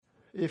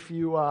If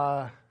you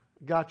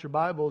got your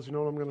Bibles, you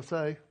know what I'm going to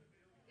say.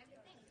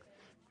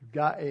 You've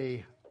got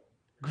a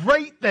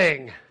great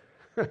thing.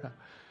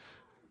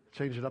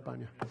 Change it up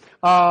on you.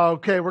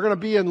 Okay, we're going to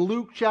be in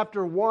Luke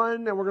chapter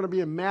 1, and we're going to be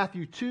in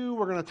Matthew 2.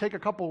 We're going to take a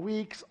couple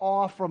weeks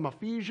off from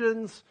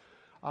Ephesians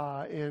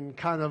and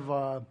kind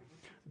of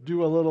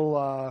do a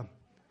little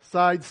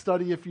side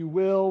study, if you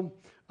will.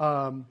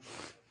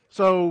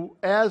 So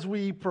as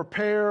we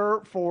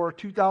prepare for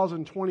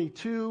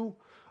 2022,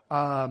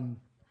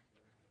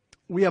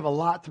 we have a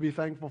lot to be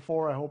thankful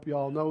for. I hope you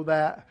all know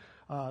that.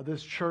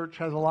 This church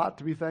has a lot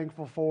to be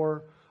thankful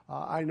for.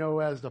 I know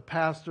as the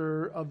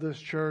pastor of this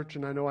church,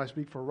 and I know I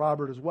speak for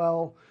Robert as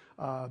well,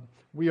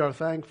 we are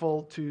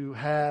thankful to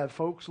have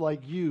folks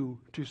like you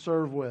to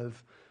serve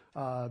with.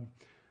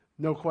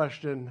 No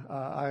question,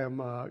 I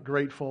am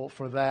grateful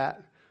for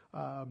that.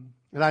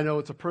 And I know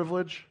it's a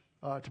privilege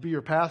to be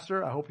your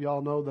pastor. I hope you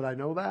all know that I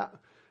know that,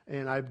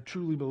 and I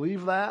truly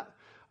believe that.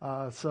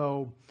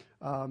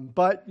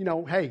 But, you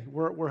know, hey,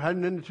 we're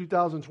heading into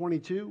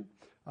 2022.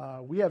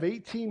 We have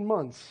 18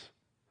 months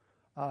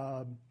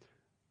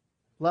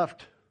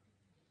left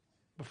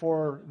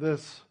for the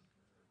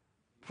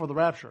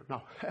rapture.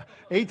 No,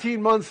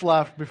 18 months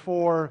left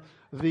before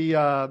we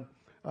are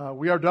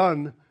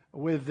done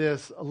with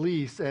this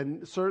lease.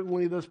 And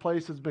certainly this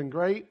place has been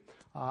great.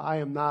 I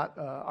am not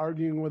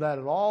arguing with that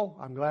at all.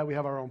 I'm glad we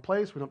have our own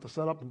place. We don't have to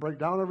set up and break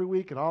down every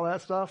week and all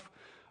that stuff.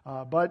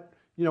 But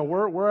you know,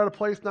 we're at a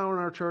place now in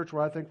our church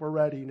where I think we're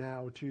ready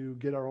now to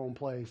get our own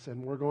place,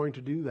 and we're going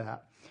to do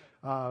that.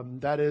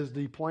 That is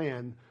the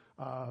plan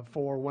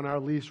for when our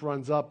lease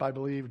runs up. I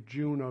believe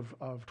June of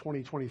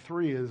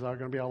 2023 is going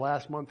to be our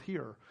last month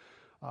here.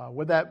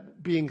 With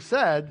that being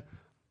said,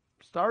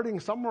 starting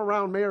somewhere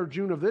around May or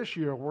June of this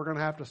year, we're going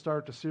to have to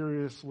start to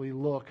seriously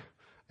look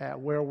at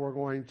where we're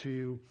going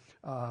to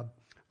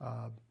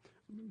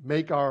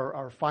make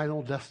our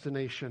final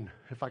destination,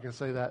 if I can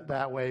say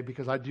that way,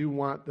 because I do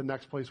want the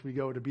next place we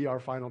go to be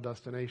our final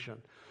destination.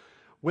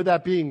 With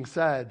that being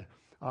said,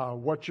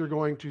 what you're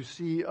going to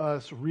see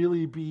us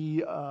really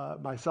be,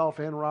 myself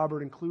and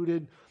Robert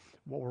included,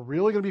 what we're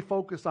really going to be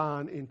focused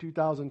on in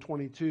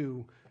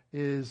 2022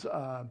 is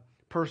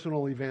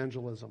personal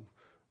evangelism.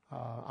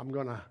 I'm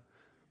going to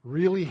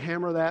really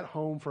hammer that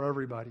home for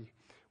everybody.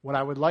 What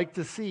I would like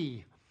to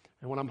see,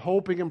 and what I'm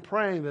hoping and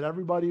praying that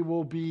everybody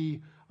will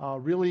be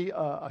really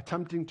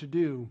attempting to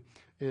do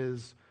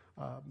is,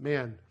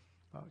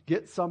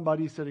 get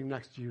somebody sitting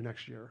next to you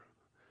next year.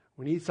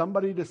 We need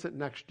somebody to sit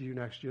next to you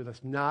next year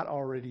that's not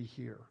already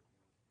here.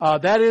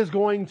 That is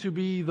going to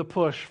be the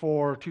push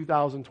for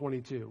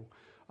 2022.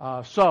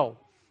 So,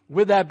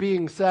 with that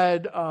being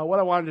said, what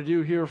I wanted to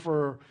do here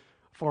for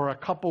a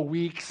couple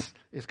weeks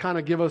is kind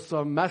of give us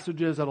some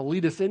messages that'll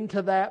lead us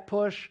into that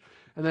push.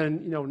 And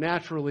then, you know,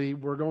 naturally,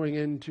 we're going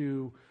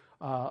into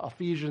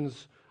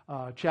Ephesians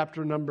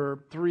chapter number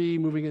 3,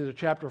 moving into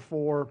chapter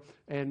 4,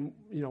 and,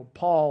 you know,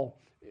 Paul,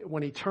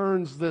 when he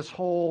turns this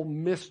whole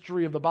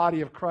mystery of the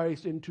body of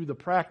Christ into the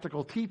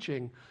practical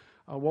teaching,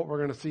 what we're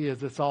going to see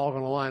is it's all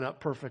going to line up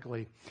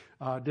perfectly.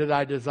 Did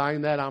I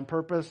design that on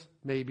purpose?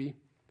 Maybe,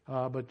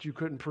 but you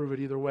couldn't prove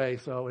it either way,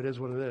 so it is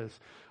what it is.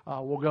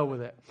 We'll go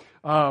with it.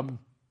 All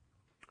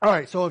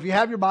right, so if you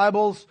have your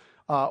Bibles,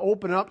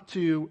 open up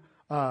to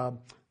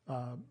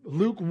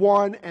Luke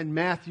 1 and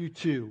Matthew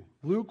 2.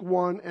 Luke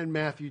 1 and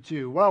Matthew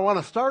 2. What I want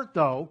to start,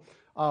 though,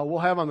 we'll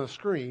have on the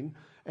screen.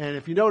 And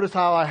if you notice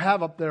how I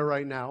have up there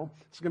right now,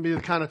 it's going to be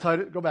the kind of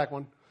title. Go back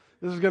one.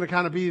 This is going to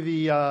kind of be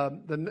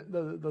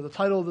the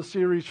title of the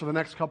series for the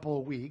next couple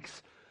of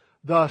weeks.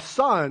 The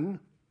Son,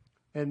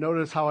 and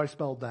notice how I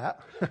spelled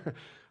that,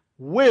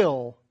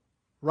 will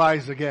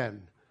rise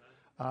again.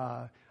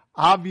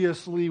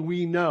 Obviously,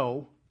 we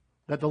know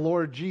that the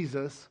Lord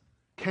Jesus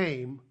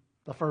came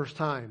the first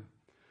time.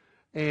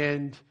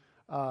 And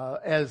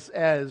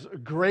as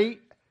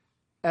great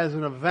as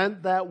an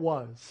event that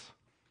was,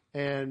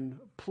 and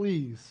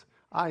please,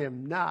 I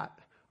am not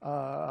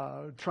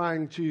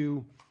trying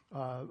to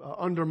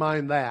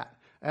undermine that.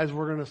 As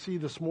we're going to see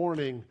this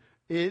morning,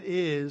 it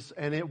is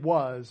and it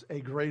was a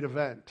great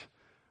event.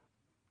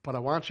 But I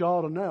want you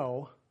all to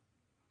know,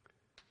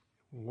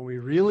 when we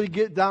really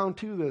get down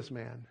to this,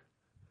 man,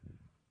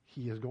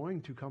 he is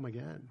going to come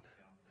again.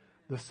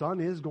 The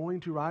Son is going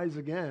to rise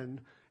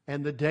again.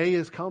 And the day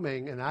is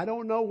coming, and I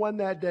don't know when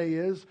that day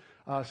is.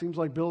 Seems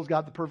like Bill's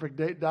got the perfect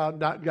date down,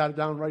 got it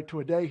down right to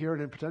a day here,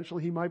 and then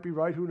potentially he might be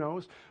right, who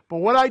knows. But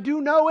what I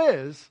do know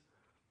is,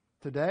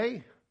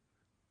 today,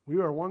 we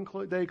are one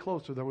day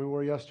closer than we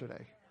were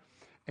yesterday.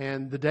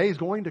 And the day is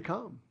going to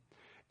come.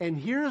 And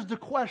here's the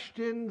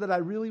question that I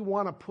really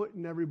want to put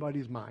in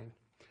everybody's mind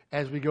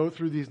as we go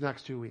through these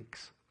next 2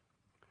 weeks.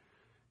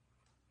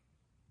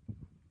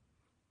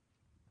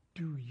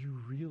 Do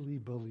you really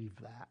believe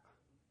that?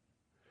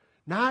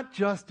 Not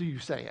just do you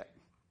say it.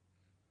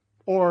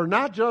 Or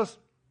not just,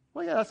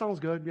 well, yeah, that sounds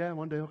good. Yeah,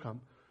 one day it'll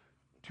come.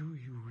 Do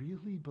you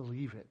really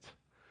believe it?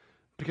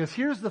 Because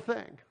here's the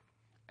thing.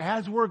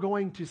 As we're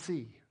going to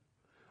see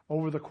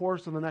over the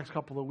course of the next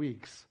couple of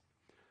weeks,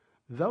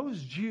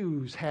 those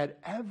Jews had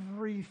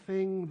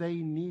everything they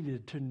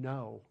needed to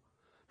know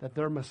that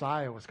their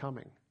Messiah was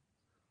coming.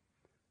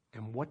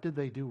 And what did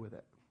they do with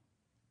it?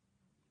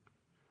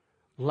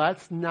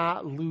 Let's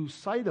not lose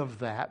sight of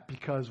that,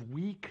 because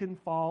we can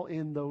fall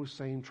in those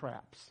same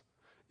traps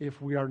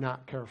if we are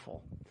not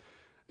careful.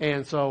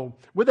 And so,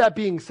 with that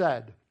being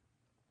said,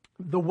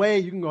 the way,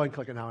 you can go ahead and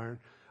click it now,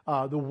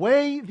 Aaron. The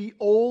way the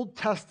Old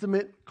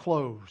Testament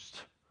closed,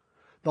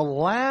 the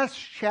last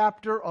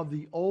chapter of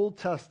the Old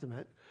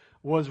Testament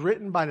was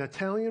written by an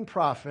Italian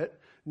prophet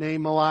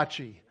named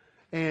Malachi.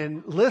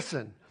 And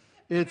listen,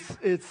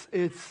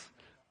 it's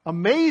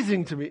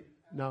amazing to me.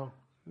 No,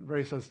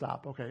 Ray says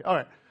stop. Okay, all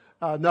right.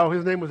 No,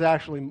 his name was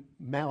actually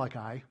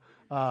Malachi.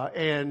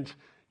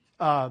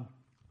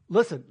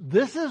 Listen,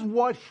 this is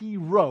what he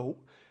wrote.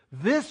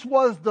 This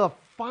was the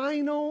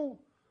final,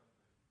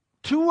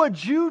 to a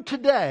Jew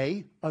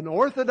today, an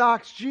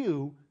Orthodox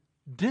Jew,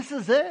 this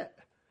is it.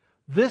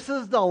 This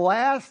is the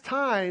last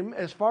time,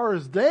 as far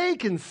as they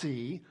can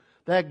see,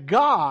 that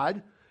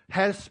God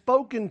has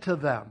spoken to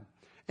them.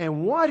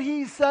 And what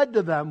he said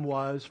to them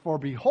was, "For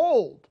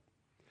behold,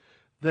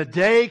 the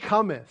day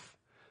cometh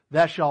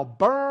that shall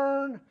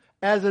burn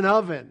as an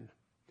oven,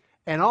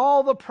 and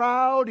all the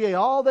proud, yea,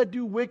 all that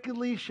do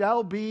wickedly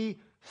shall be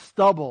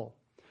stubble.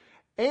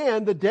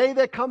 And the day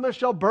that cometh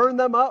shall burn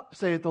them up,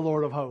 saith the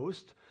Lord of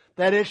hosts,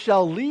 that it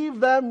shall leave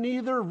them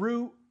neither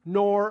root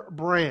nor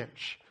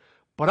branch.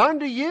 But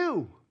unto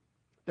you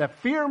that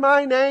fear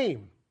my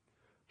name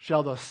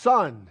shall the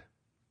Son,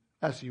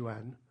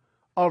 S-U-N,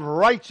 of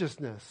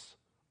righteousness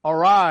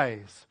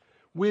arise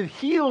with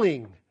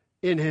healing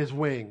in his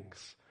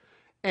wings.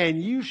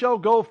 And you shall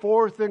go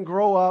forth and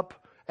grow up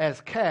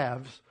as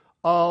calves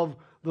of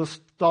the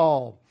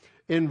stall."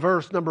 In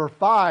verse number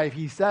 5,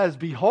 he says,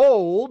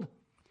 "Behold,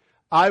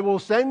 I will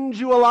send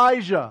you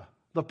Elijah,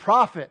 the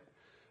prophet,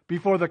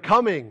 before the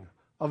coming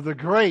of the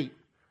great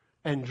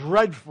and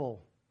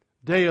dreadful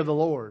day of the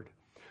Lord."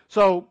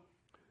 So,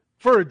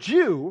 for a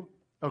Jew,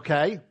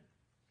 okay,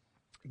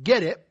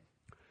 get it,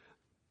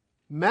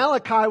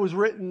 Malachi was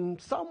written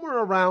somewhere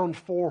around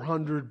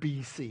 400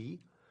 BC.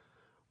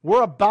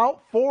 We're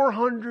about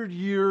 400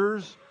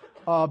 years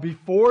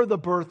before the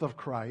birth of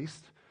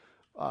Christ.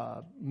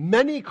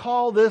 Many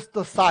call this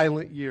the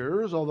silent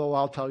years, although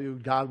I'll tell you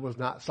God was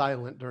not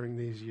silent during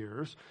these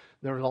years.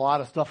 There was a lot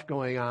of stuff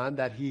going on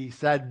that he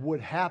said would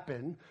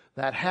happen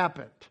that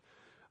happened.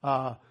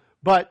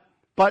 But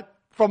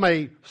from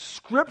a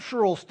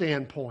scriptural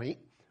standpoint,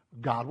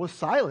 God was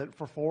silent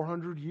for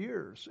 400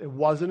 years. It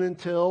wasn't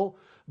until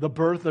the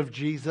birth of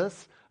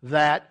Jesus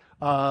that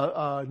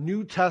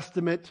New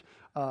Testament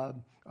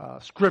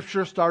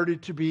scripture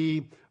started to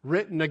be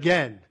written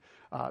again.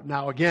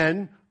 Now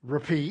again,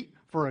 repeat,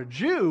 for a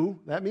Jew,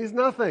 that means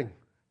nothing.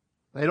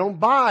 They don't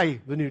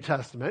buy the New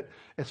Testament.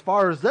 As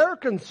far as they're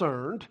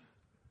concerned,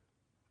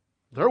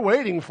 they're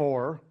waiting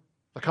for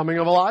the coming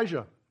of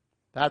Elijah.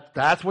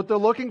 That's what they're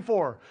looking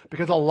for.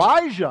 Because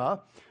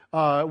Elijah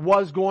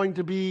was going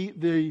to be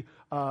the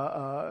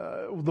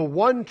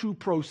one to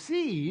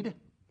precede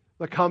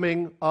the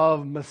coming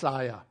of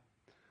Messiah.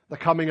 The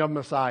coming of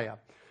Messiah.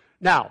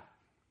 Now,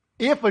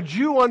 if a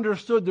Jew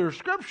understood their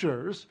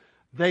scriptures,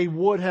 they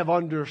would have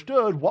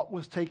understood what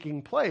was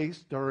taking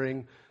place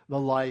during the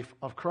life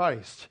of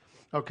Christ.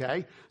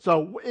 Okay?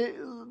 So,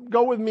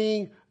 go with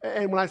me,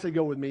 and when I say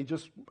go with me,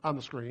 just on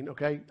the screen,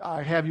 okay?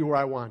 I have you where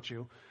I want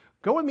you.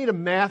 Go with me to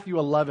Matthew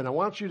 11. I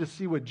want you to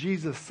see what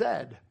Jesus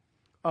said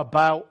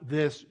about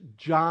this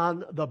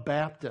John the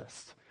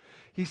Baptist.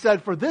 He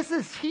said, "For this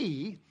is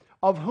he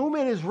of whom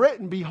it is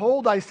written,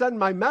 Behold, I send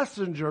my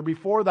messenger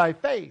before thy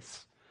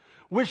face,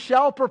 which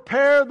shall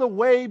prepare the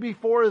way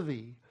before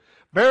thee.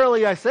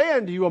 Verily I say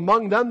unto you,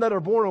 among them that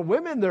are born of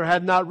women, there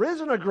had not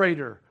risen a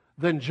greater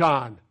than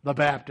John the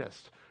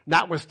Baptist.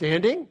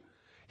 Notwithstanding,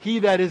 he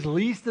that is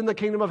least in the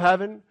kingdom of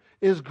heaven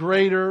is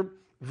greater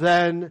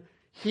than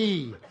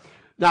he."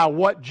 Now,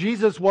 what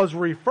Jesus was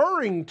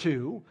referring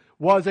to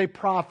was a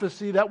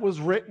prophecy that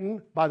was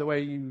written. By the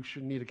way, you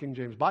should need a King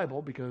James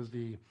Bible, because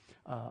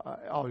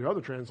all your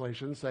other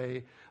translations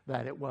say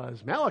that it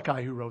was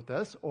Malachi who wrote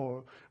this,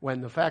 or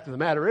when the fact of the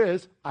matter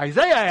is,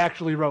 Isaiah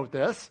actually wrote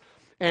this.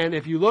 And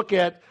if you look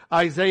at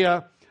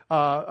Isaiah,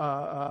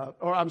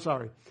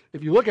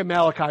 if you look at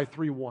Malachi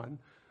 3:1,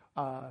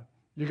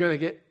 you're going to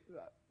get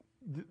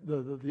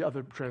the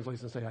other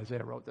translations say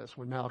Isaiah wrote this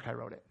when Malachi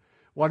wrote it.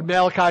 What did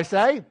Malachi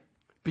say?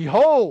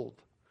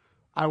 "Behold,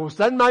 I will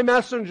send my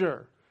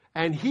messenger,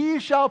 and he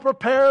shall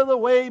prepare the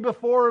way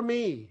before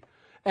me.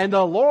 And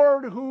the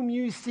Lord whom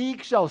you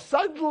seek shall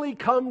suddenly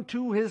come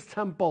to his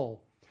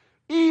temple,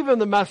 even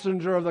the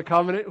messenger of the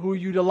covenant who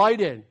you delight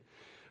in.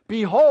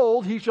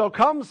 Behold, he shall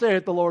come,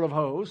 saith the Lord of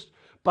hosts,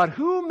 but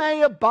who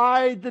may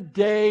abide the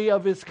day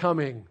of his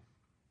coming?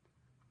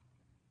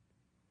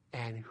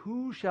 And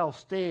who shall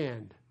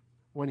stand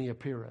when he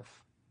appeareth?"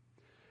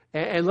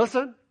 And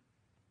listen,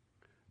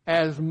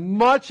 as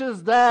much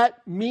as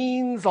that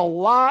means a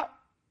lot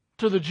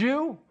to the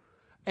Jew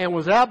and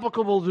was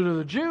applicable to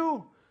the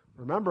Jew,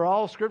 remember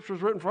all Scripture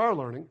is written for our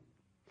learning.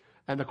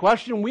 And the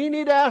question we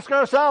need to ask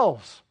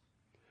ourselves,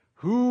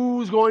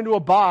 who's going to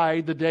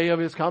abide the day of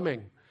his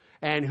coming?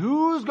 And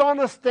who's going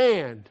to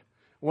stand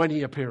when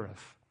he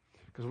appeareth?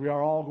 Because we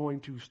are all going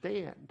to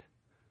stand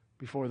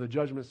before the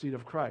judgment seat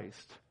of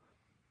Christ.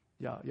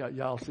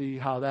 Y'all see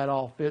how that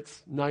all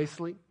fits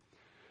nicely?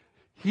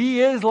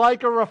 He is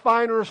like a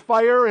refiner's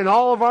fire, and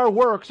all of our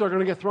works are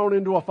going to get thrown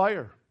into a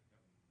fire.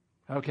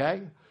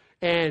 Okay?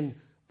 And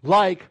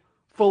like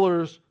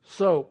fuller's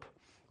soap.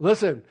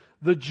 Listen,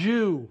 the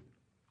Jew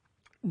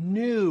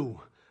knew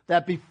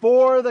that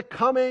before the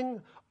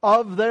coming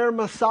of their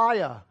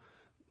Messiah,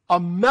 a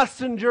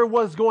messenger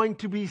was going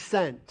to be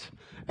sent.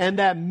 And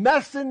that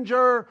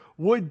messenger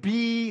would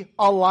be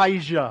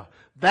Elijah.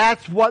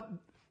 That's what,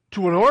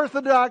 to an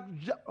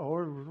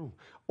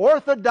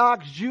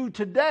Orthodox Jew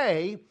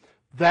today,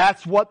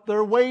 that's what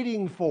they're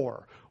waiting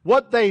for.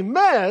 What they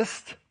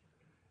missed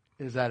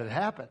is that it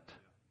happened.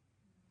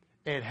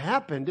 It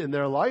happened in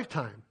their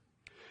lifetime.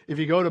 If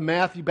you go to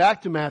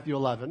back to Matthew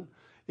 11,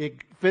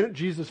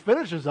 Jesus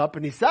finishes up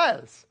and he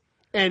says,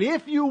 and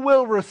if you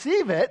will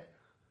receive it,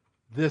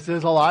 this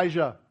is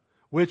Elijah,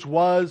 which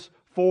was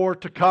for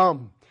to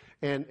come.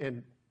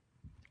 And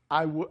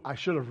I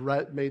should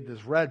have made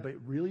this red, but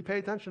really pay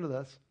attention to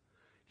this.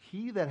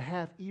 He that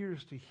hath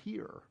ears to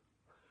hear,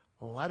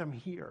 let him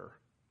hear.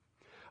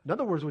 In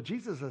other words, what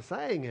Jesus is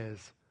saying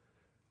is,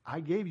 I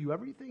gave you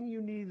everything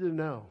you needed to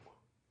know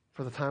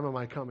for the time of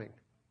my coming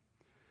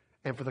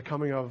and for the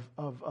coming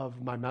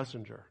of my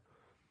messenger.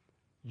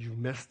 You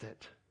missed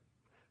it.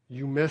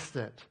 You missed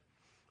it.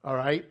 All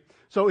right?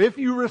 So if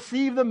you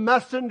receive the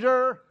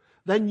messenger,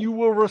 then you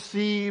will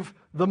receive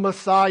the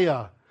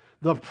Messiah.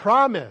 The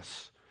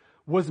promise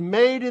was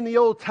made in the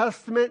Old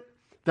Testament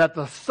that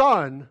the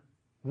Son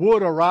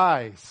would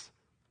arise.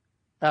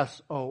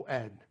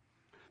 S-O-N.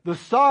 The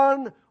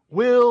Son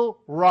will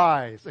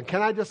rise. And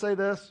can I just say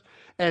this?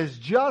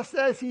 Just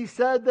as he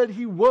said that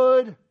he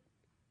would,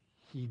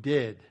 he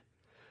did.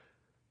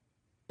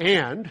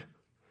 And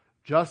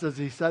just as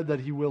he said that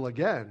he will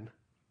again,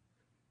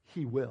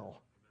 he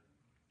will.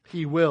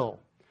 He will.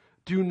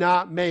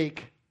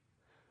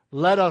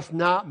 Let us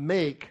not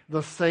make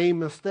the same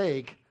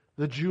mistake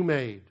the Jew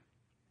made.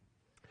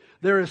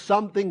 There is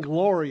something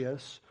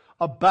glorious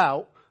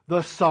about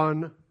the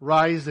sun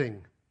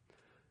rising.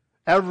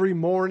 Every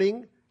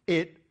morning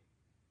it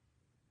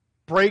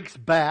breaks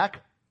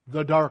back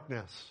the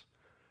darkness.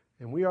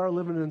 And we are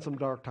living in some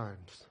dark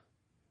times,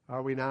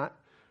 are we not?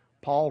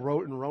 Paul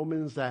wrote in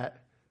Romans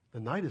that the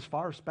night is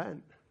far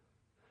spent.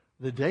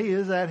 The day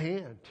is at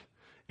hand.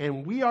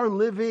 And we are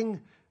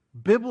living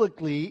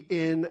biblically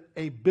in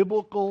a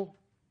biblical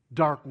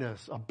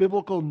darkness, a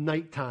biblical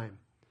nighttime.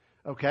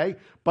 Okay?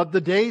 But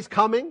the day's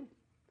coming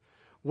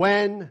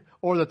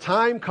the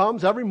time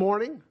comes every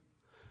morning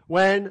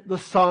when the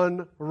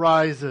sun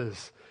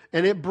rises.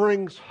 And it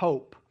brings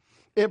hope.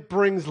 It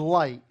brings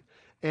light.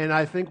 And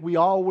I think we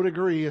all would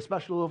agree,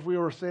 especially if we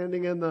were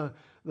standing in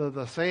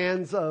the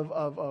sands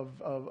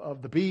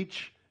of the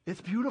beach,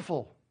 it's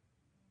beautiful.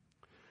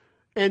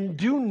 And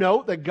do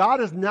note that God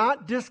has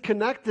not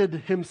disconnected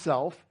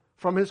himself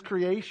from his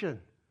creation.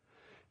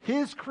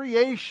 His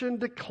creation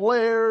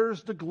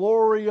declares the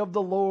glory of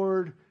the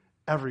Lord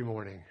every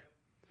morning.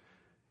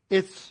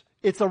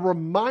 It's a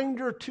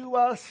reminder to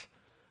us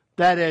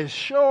that as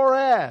sure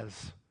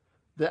as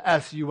the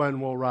S-U-N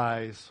will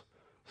rise,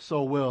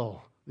 so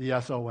will the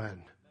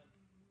S-O-N.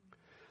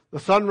 The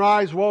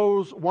sunrise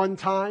rose one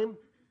time,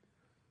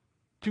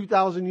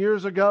 2,000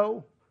 years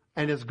ago,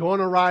 and it's going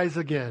to rise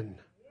again.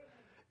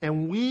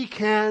 And we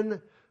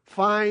can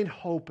find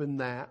hope in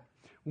that.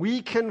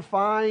 We can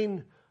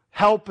find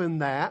help in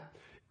that.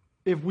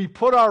 If we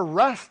put our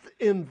rest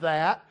in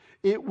that,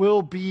 it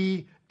will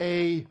be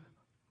a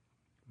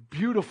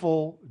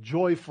beautiful,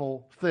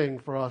 joyful thing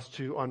for us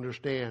to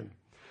understand.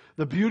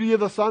 The beauty of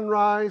the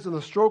sunrise and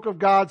the stroke of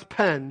God's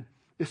pen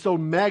is so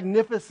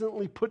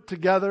magnificently put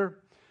together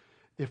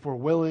if we're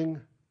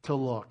willing to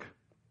look.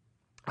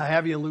 I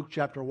have you in Luke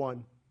chapter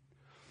 1.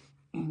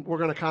 We're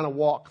going to kind of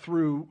walk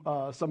through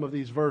some of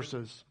these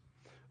verses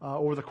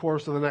over the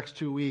course of the next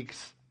 2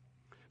 weeks.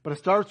 But it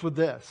starts with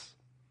this.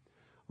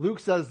 Luke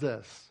says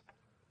this,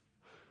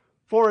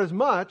 "For as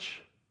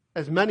much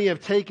as many have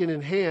taken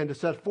in hand to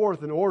set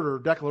forth in order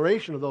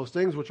declaration of those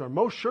things which are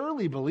most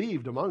surely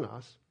believed among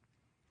us,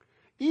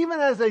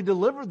 even as they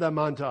delivered them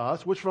unto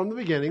us, which from the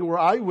beginning were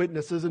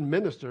eyewitnesses and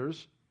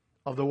ministers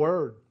of the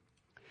word.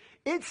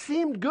 It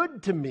seemed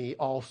good to me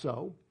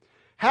also,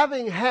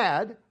 having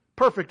had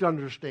perfect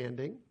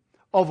understanding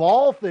of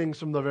all things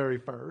from the very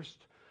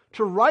first,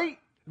 to write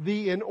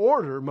thee in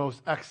order,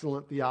 most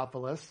excellent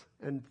Theophilus,"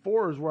 and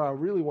 4 is where I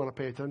really want to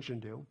pay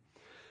attention to,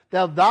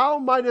 "that thou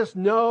mightest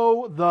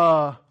know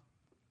the,"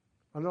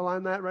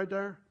 underline that right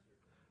there,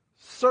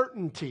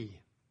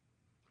 "certainty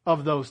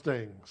of those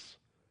things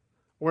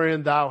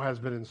wherein thou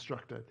hast been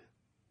instructed."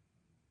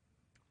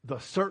 The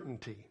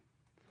certainty.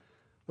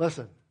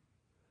 Listen,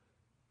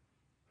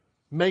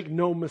 make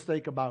no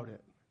mistake about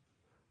it.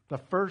 The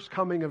first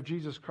coming of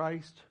Jesus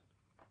Christ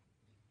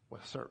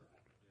was certain.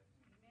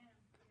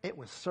 It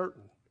was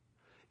certain.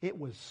 It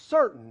was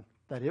certain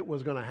that it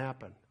was going to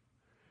happen.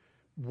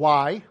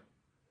 Why?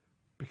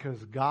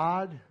 Because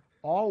God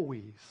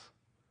always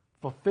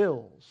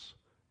fulfills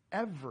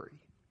every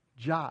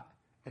jot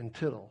and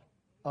tittle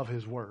of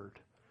his word.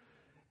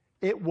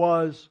 It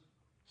was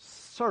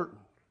certain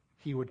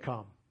he would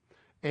come.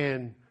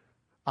 And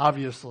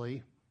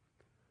obviously,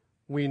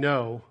 we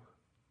know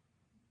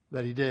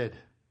that he did.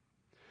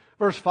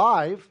 Verse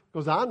 5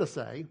 goes on to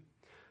say,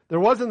 there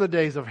was in the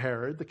days of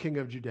Herod, the king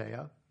of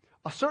Judea,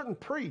 a certain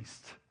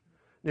priest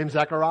named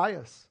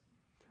Zacharias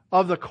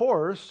of the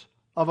course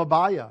of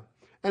Abiah.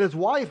 And his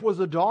wife was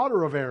the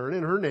daughter of Aaron,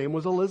 and her name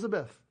was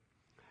Elizabeth.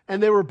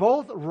 And they were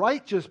both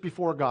righteous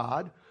before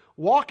God,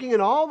 walking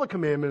in all the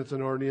commandments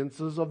and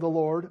ordinances of the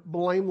Lord,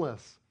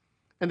 blameless.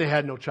 And they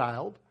had no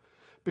child,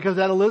 because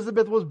that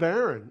Elizabeth was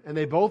barren, and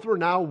they both were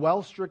now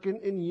well stricken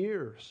in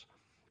years.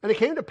 And it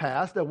came to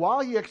pass that while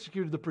he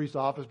executed the priest's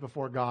office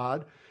before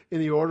God in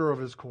the order of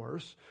his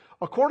course,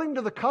 according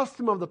to the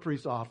custom of the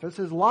priest's office,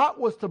 his lot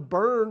was to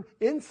burn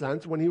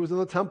incense when he was in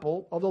the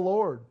temple of the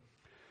Lord.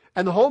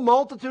 And the whole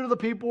multitude of the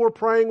people were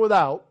praying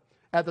without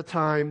at the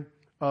time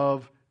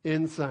of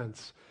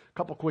incense. A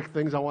couple quick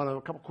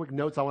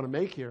notes I want to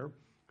make here.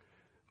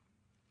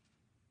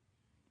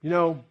 You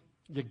know,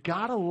 you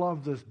gotta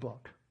love this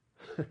book.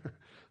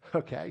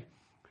 Okay.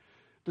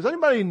 Does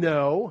anybody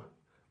know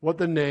what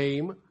the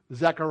name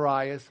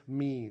Zacharias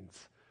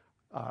means?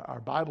 Our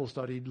Bible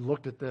study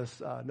looked at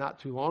this not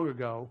too long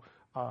ago.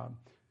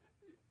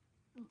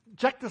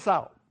 Check this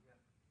out.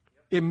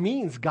 It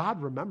means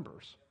God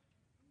remembers.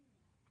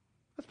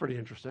 That's pretty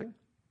interesting.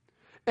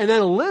 And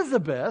then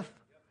Elizabeth,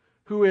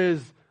 who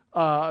is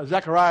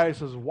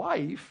Zacharias'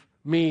 wife,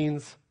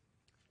 means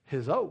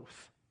his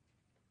oath.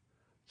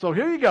 So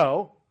here you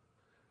go.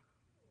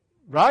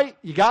 Right?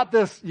 You got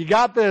this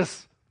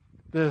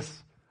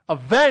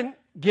event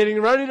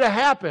getting ready to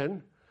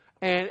happen.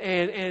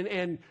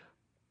 And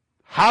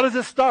how does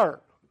it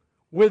start?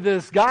 With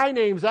this guy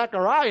named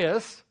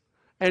Zacharias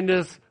and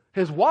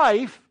his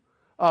wife,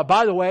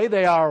 by the way,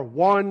 they are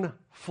one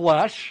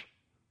flesh,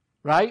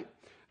 right?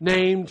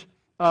 Named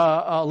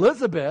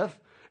Elizabeth.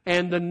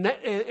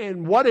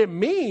 And what it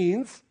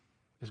means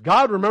is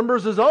God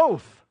remembers his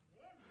oath.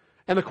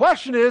 And the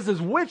question is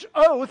which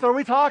oath are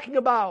we talking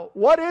about?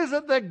 What is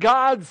it that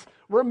God's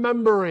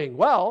remembering?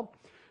 Well,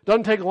 it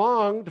doesn't take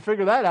long to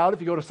figure that out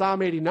if you go to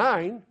Psalm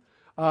 89.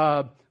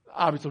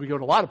 Obviously, we go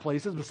to a lot of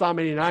places, but Psalm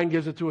 89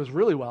 gives it to us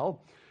really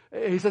well.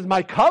 He says,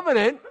 my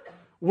covenant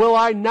will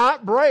I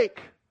not break,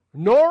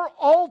 nor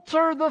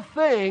alter the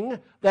thing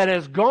that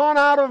has gone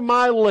out of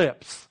my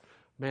lips.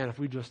 Man, if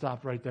we just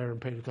stopped right there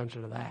and paid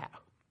attention to that.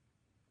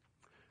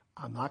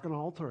 I'm not going to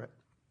alter it.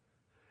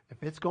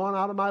 If it's gone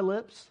out of my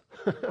lips,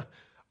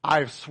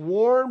 I've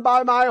sworn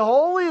by my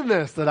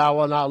holiness that I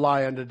will not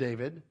lie unto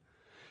David.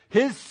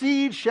 His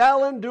seed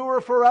shall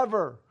endure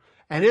forever,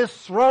 and his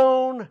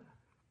throne,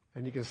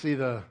 and you can see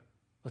the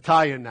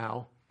tie-in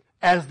now,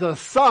 as the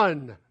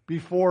sun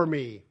before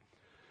me.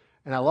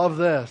 And I love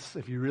this,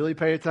 if you really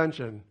pay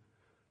attention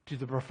to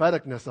the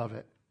propheticness of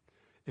it.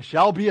 It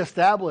shall be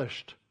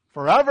established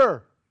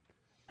forever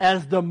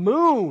as the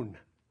moon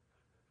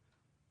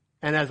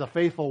and as a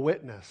faithful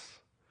witness.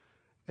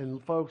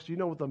 And folks, you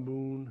know what the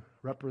moon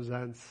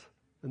represents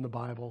in the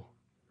Bible?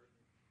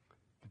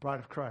 The bride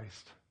of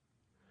Christ.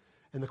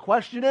 And the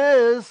question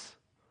is,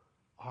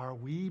 are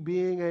we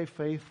being a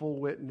faithful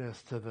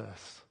witness to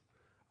this?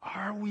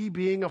 Are we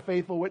being a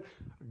faithful witness?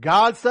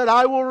 God said,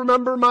 I will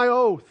remember my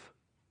oath.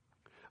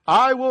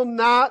 I will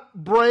not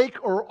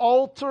break or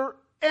alter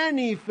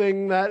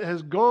anything that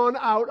has gone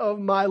out of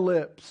my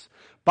lips.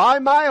 By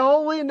my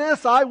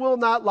holiness, I will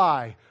not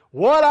lie.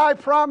 What I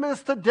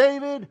promised to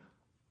David,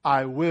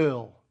 I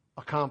will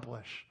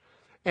accomplish.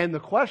 And the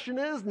question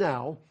is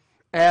now,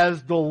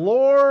 as the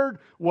Lord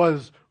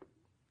was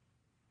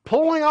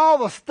pulling all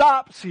the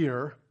stops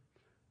here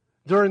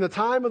during the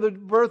time of the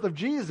birth of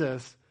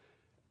Jesus,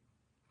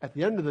 at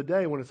the end of the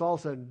day, when it's all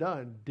said and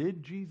done,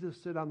 did Jesus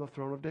sit on the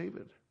throne of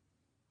David?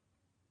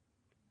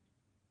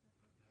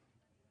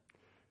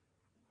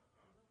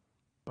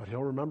 But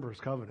he'll remember his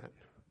covenant.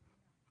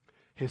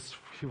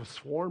 He was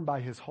sworn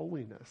by his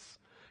holiness.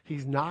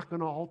 He's not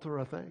going to alter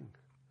a thing.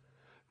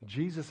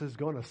 Jesus is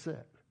going to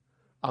sit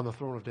on the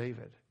throne of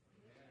David.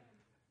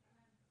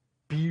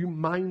 Be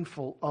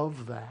mindful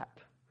of that.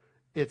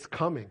 It's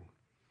coming.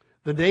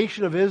 The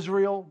nation of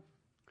Israel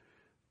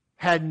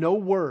had no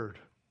word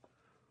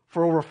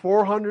for over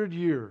 400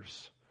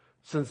 years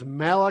since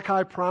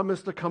Malachi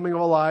promised the coming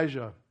of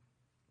Elijah.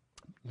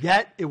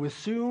 Yet it was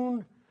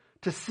soon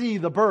to see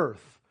the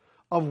birth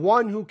of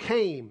one who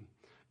came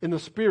in the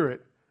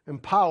spirit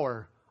and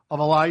power of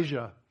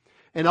Elijah,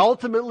 and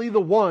ultimately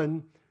the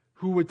one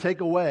who would take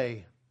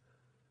away,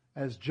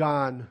 as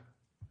John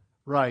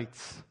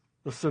writes,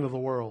 the sin of the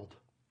world.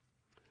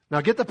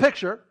 Now get the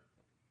picture.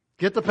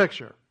 Get the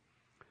picture.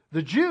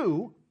 The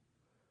Jew,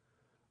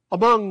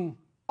 among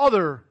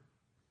other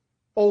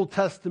Old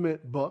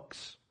Testament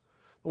books,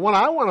 the one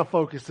I want to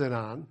focus in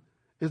on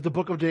is the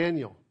book of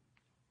Daniel.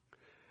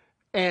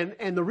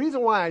 And the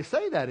reason why I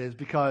say that is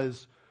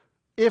because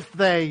if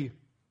they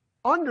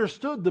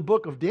understood the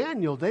book of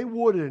Daniel, they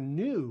would have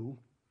knew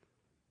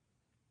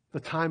the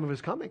time of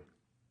his coming.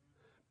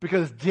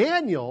 Because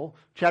Daniel,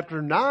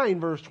 chapter 9,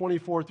 verse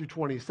 24 through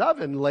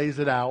 27, lays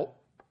it out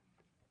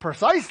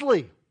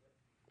precisely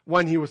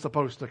when he was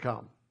supposed to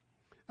come.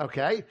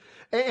 Okay?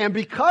 And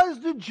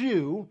because the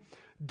Jew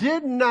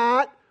did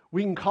not,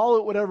 we can call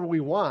it whatever we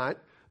want,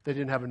 they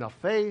didn't have enough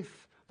faith,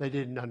 they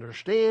didn't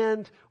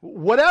understand,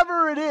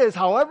 whatever it is,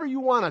 however you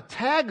want to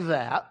tag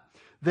that,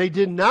 they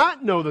did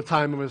not know the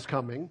time of his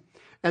coming.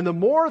 And the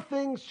more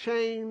things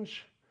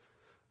change,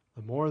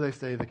 the more they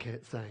stay the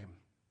same.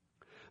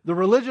 The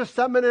religious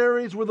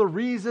seminaries were the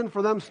reason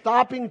for them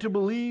stopping to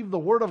believe the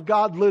Word of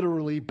God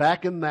literally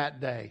back in that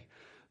day.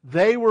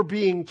 They were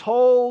being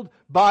told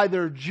by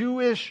their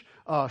Jewish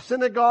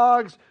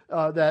synagogues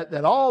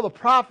that all the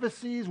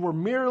prophecies were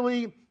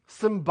merely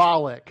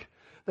symbolic.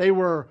 They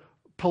were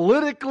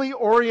politically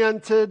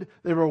oriented.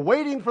 They were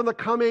waiting for the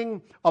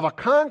coming of a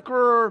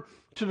conqueror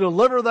to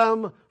deliver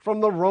them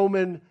from the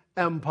Roman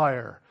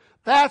Empire.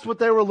 That's what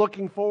they were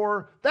looking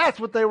for. That's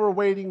what they were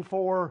waiting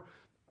for.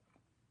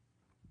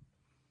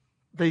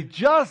 They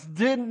just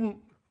didn't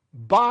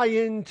buy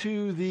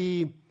into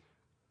the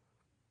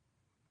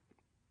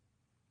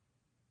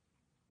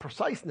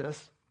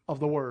preciseness of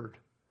the word.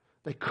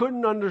 They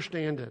couldn't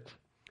understand it.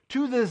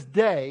 To this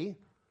day,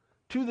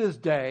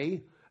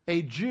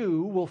 a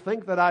Jew will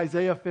think that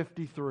Isaiah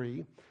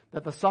 53,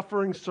 that the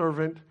suffering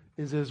servant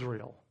is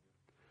Israel.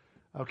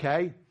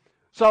 Okay?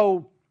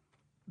 So,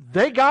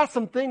 they got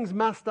some things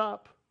messed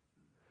up.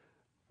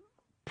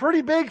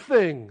 Pretty big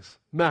things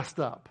messed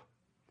up.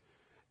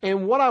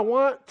 And what I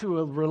want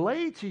to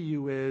relay to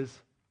you is,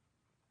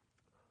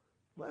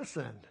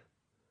 listen,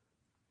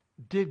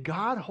 did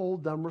God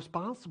hold them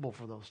responsible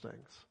for those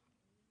things?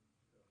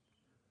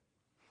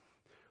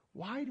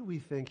 Why do we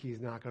think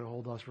he's not going to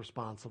hold us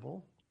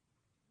responsible?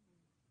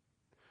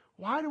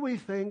 Why do we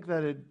think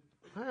that it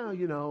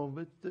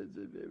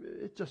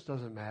just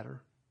doesn't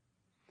matter?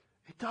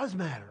 It does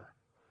matter.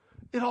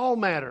 It all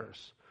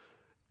matters.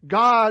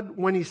 God,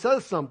 when he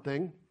says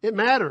something, it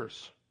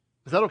matters.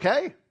 Is that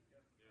okay?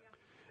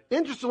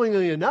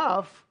 Interestingly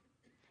enough,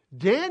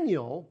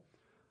 Daniel,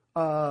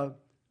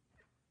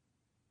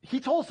 he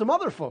told some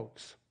other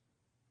folks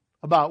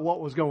about what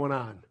was going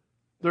on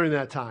during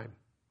that time.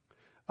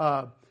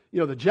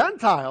 The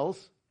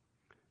Gentiles,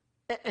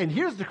 and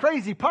here's the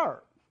crazy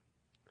part.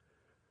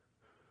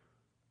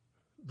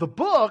 The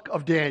book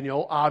of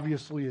Daniel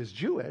obviously is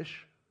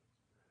Jewish.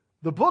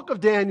 The book of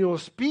Daniel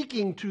is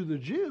speaking to the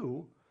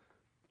Jew,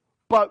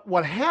 but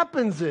what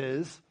happens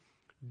is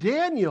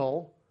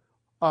Daniel,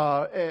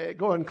 go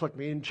ahead and click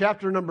me, in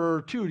chapter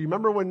number 2, do you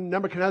remember when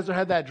Nebuchadnezzar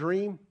had that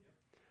dream?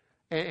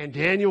 And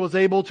Daniel was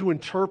able to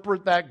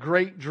interpret that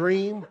great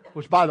dream,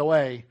 which, by the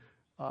way,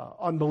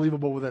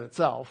 unbelievable within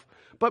itself.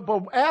 But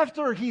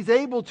after he's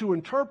able to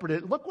interpret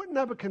it, look what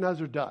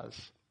Nebuchadnezzar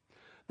does.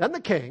 Then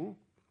the king,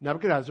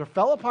 Nebuchadnezzar,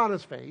 fell upon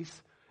his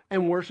face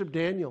and worshiped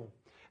Daniel,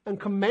 and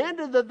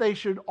commanded that they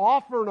should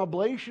offer an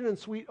oblation and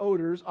sweet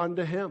odors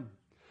unto him.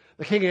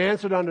 The king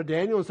answered unto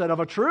Daniel and said, of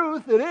a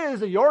truth it is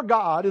that your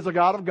God is a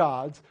God of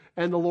gods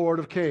and the Lord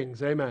of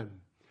kings. Amen.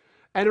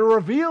 And a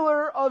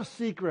revealer of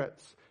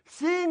secrets,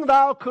 seeing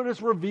thou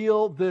couldst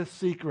reveal this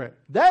secret.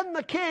 Then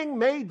the king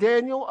made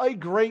Daniel a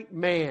great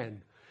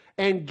man,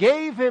 and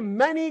gave him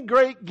many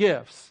great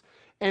gifts,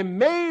 and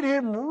made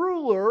him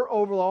ruler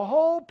over the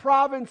whole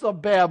province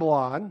of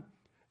Babylon,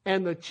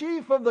 and the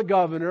chief of the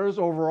governors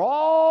over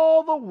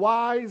all the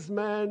wise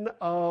men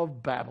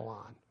of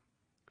Babylon.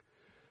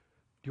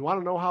 Do you want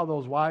to know how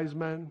those wise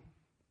men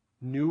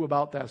knew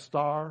about that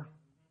star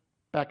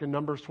back in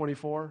Numbers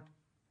 24? Do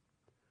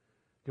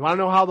you want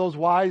to know how those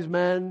wise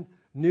men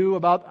knew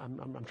about,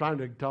 I'm trying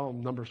to tell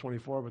them Numbers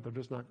 24, but they're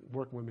just not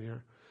working with me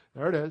here.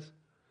 There it is.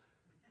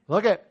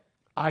 Look at,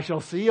 I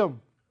shall see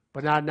him,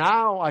 but not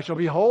now. I shall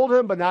behold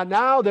him, but not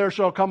now. There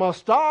shall come a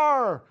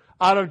star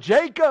out of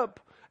Jacob,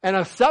 and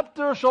a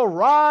scepter shall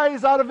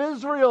rise out of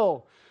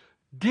Israel.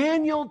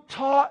 Daniel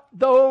taught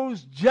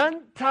those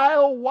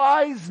Gentile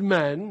wise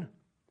men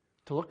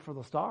to look for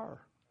the star.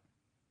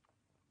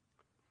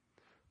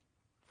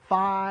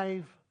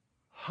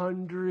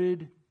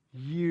 500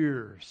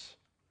 years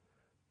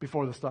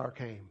before the star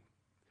came.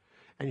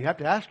 And you have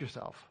to ask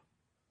yourself,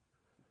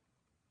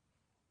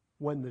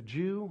 when the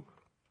Jew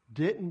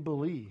didn't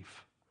believe,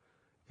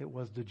 it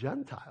was the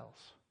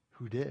Gentiles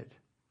who did.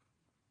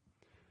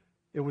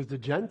 It was the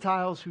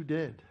Gentiles who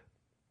did.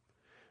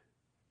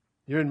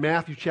 You're in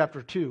Matthew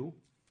chapter 2.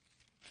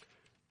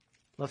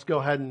 Let's go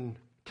ahead and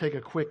take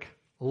a quick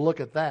look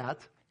at that.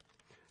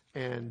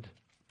 And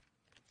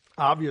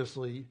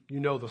obviously, you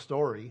know the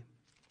story.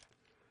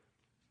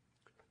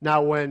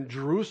 Now when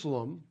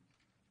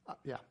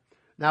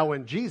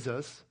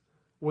Jesus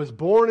was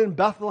born in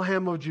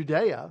Bethlehem of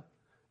Judea,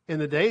 in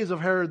the days of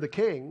Herod the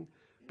king,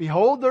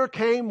 behold, there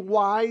came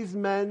wise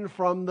men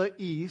from the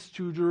east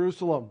to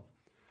Jerusalem.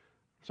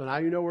 So now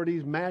you know where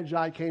these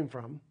magi came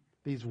from,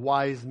 these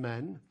wise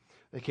men.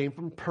 They came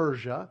from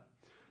Persia,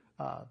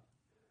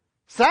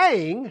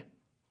 saying,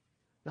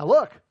 now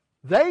look,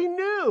 They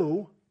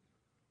knew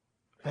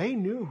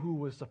who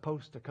was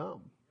supposed to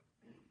come.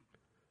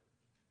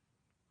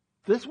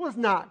 This was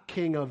not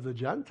king of the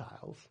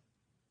Gentiles.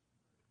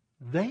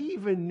 They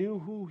even knew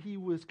who he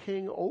was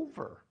king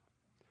over.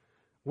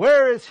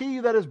 Where is he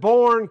that is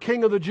born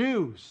king of the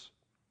Jews?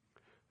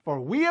 For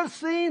we have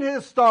seen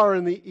his star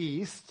in the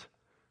east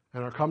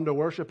and are come to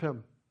worship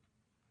him.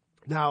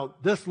 Now,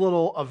 this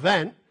little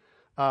event,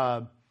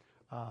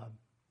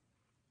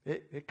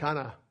 it kind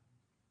of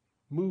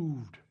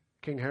moved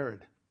King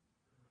Herod.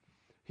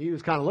 He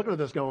was kind of looking at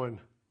this going,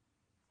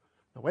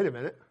 now, wait a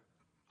minute.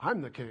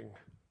 I'm the king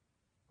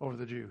over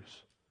the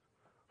Jews.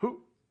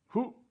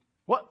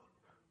 What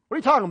are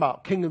you talking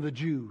about, king of the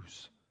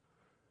Jews?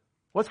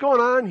 What's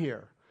going on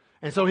here?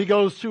 And so he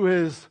goes to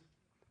his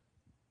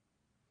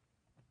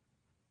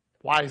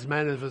wise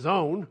men of his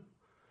own,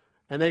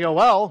 and they go,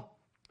 well,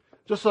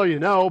 just so you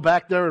know,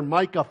 back there in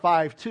Micah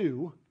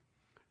 5:2,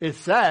 it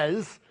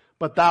says,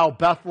 but thou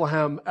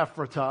Bethlehem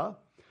Ephratah,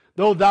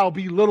 though thou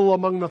be little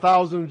among the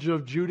thousands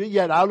of Judah,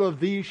 yet out of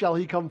thee shall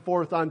he come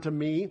forth unto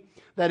me,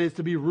 that is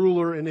to be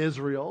ruler in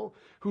Israel,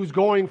 whose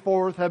going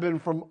forth have been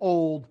from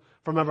old,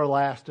 from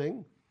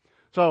everlasting.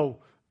 So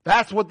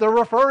that's what they're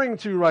referring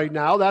to right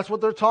now. That's what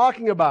they're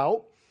talking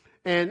about.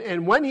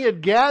 And when he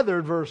had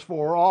gathered, verse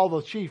 4, all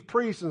the chief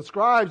priests and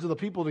scribes of the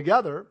people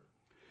together,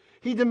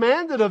 he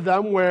demanded of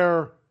them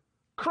where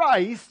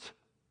Christ,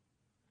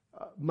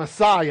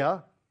 Messiah,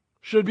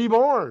 should be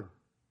born.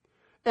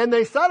 And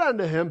they said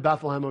unto him,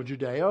 Bethlehem of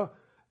Judea,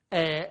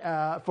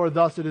 for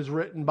thus it is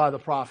written by the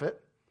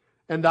prophet,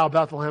 and thou,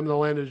 Bethlehem, in the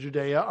land of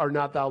Judea, art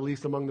not thou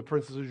least among the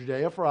princes of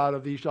Judea, for out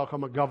of thee shall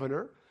come a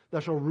governor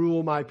that shall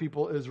rule my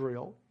people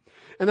Israel.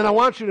 And then I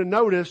want you to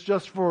notice,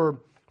 just for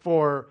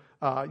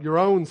your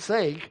own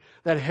sake,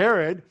 that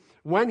Herod,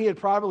 when he had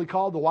privately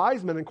called the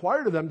wise men,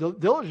 inquired of them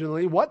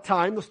diligently what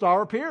time the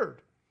star appeared.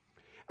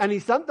 And he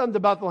sent them to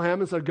Bethlehem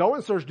and said, go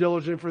and search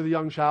diligently for the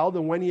young child,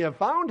 and when ye have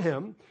found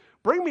him,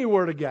 bring me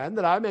word again,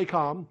 that I may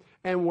come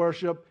and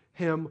worship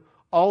him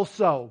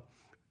also.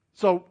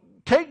 So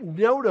take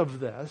note of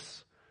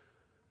this.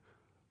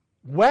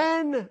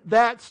 When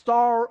that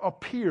star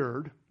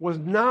appeared was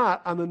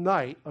not on the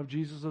night of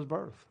Jesus'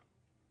 birth.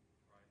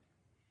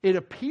 It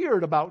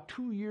appeared about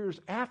 2 years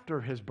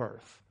after his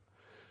birth.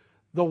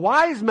 The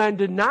wise men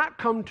did not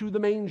come to the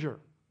manger.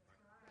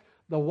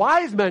 The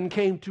wise men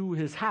came to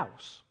his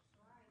house.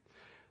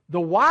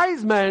 The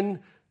wise men,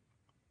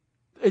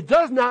 it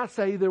does not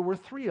say there were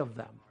 3 of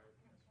them.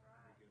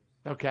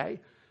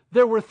 Okay?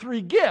 There were 3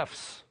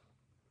 gifts.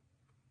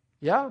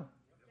 Yeah?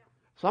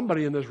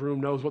 Somebody in this room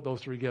knows what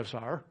those 3 gifts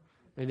are.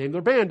 They named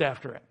their band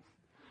after it.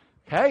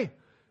 Okay?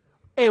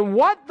 And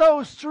what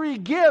those 3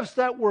 gifts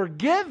that were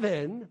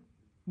given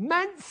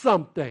meant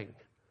something.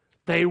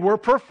 They were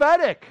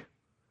prophetic.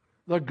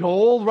 The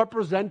gold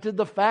represented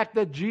the fact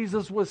that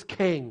Jesus was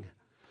king.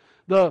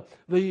 The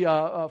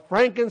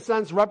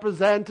frankincense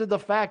represented the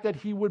fact that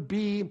he would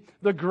be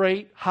the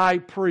great high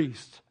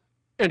priest.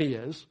 And he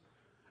is.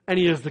 And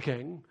he is the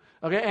king.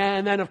 Okay,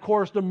 and then, of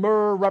course, the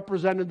myrrh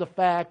represented the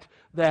fact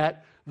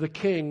that the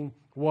king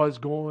was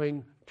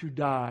going to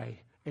die.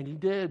 And he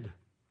did.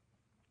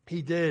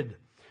 He did.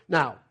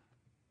 Now,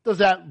 does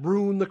that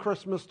ruin the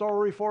Christmas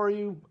story for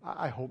you?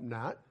 I hope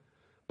not.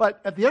 But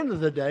at the end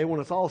of the day, when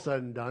it's all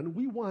said and done,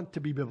 we want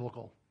to be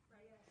biblical.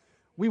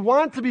 We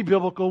want to be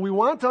biblical. We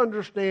want to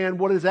understand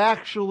what is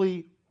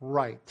actually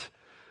right.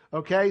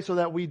 Okay, so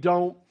that we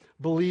don't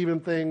believe in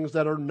things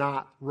that are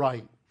not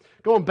right.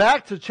 Going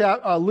back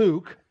to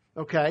Luke,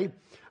 okay,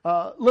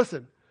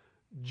 listen,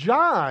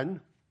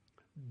 John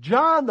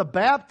the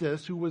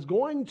Baptist, who was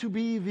going to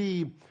be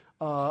the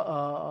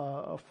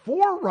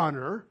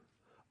forerunner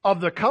of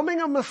the coming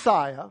of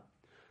Messiah,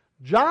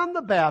 John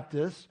the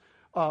Baptist,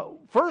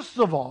 first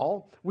of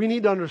all, we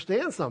need to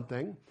understand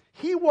something.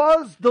 He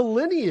was the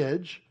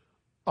lineage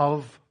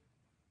of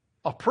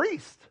a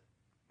priest.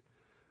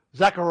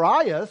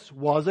 Zacharias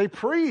was a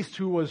priest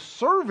who was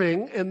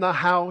serving in the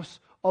house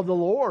of the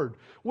Lord,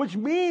 which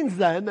means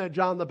then that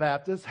John the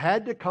Baptist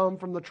had to come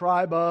from the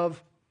tribe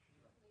of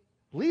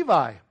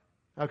Levi.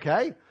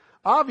 Okay?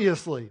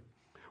 Obviously,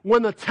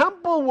 when the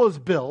temple was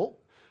built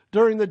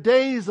during the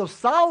days of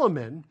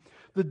Solomon,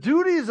 the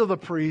duties of the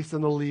priests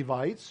and the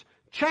Levites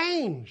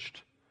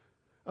changed.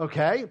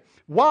 Okay?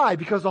 Why?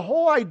 Because the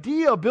whole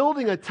idea of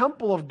building a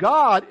temple of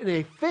God in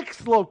a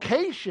fixed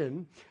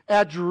location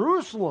at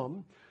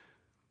Jerusalem,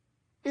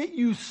 it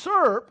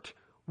usurped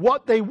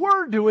what they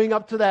were doing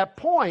up to that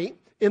point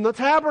in the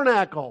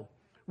tabernacle,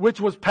 which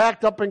was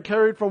packed up and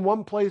carried from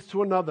one place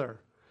to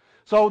another.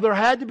 So there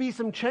had to be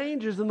some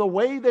changes in the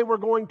way they were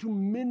going to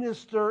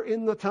minister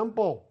in the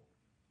temple.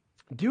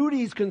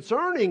 Duties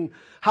concerning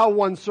how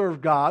one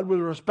served God with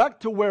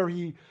respect to where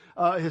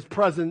his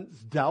presence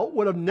dealt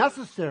would have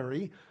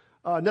necessarily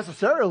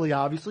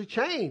obviously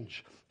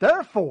change.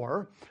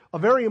 Therefore, a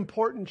very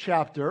important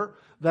chapter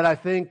that I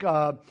think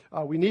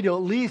we need to,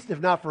 at least, if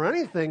not for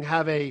anything,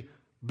 have a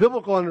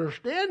biblical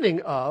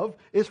understanding of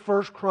is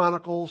 1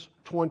 Chronicles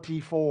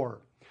 24.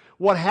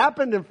 What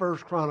happened in 1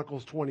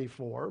 Chronicles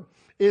 24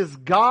 is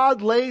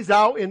God lays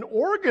out and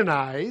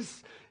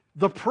organizes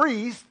the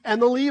priests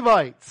and the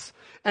Levites.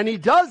 And he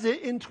does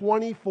it in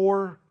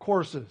 24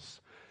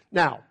 courses.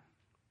 Now,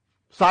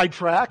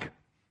 sidetrack.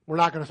 We're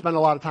not going to spend a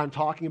lot of time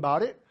talking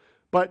about it.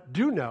 But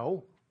do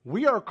know,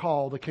 we are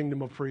called the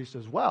kingdom of priests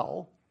as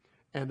well.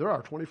 And there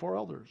are 24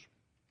 elders.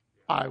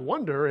 I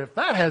wonder if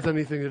that has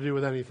anything to do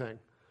with anything.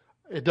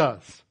 It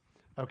does.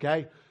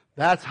 Okay?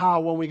 That's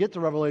how when we get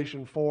to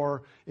Revelation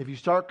 4, if you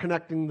start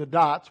connecting the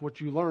dots, what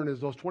you learn is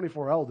those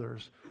 24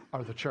 elders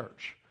are the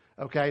church.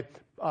 Okay?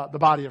 The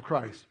body of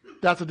Christ.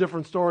 That's a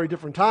different story,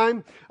 different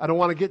time. I don't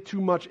want to get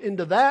too much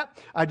into that.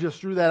 I just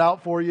threw that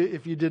out for you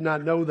if you did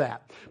not know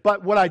that.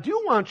 But what I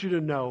do want you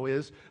to know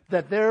is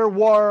that there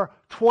were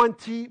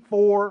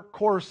 24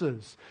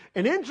 courses.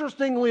 And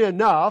interestingly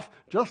enough,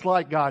 just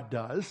like God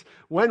does,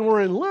 when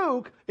we're in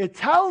Luke, it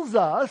tells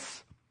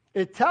us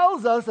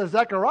that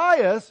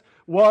Zacharias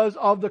was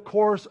of the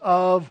course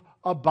of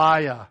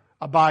Abijah.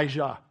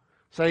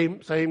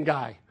 Same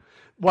guy.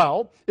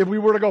 Well, if we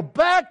were to go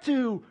back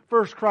to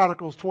 1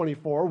 Chronicles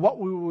 24, what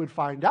we would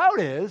find out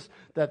is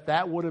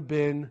that would have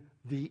been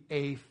the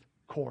 8th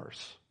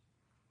course.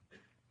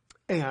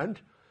 And,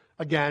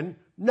 again,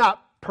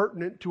 not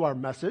pertinent to our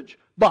message,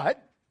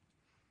 but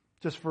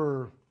just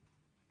for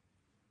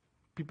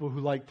people who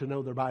like to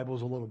know their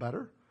Bibles a little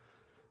better.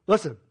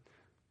 Listen,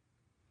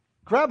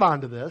 grab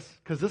onto this,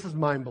 because this is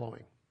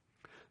mind-blowing.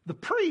 The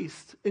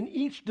priests in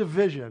each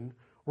division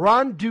were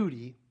on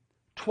duty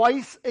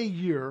twice a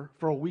year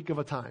for a week of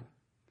a time.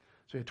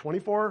 So you had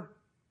 24,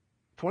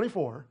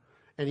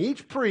 and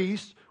each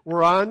priest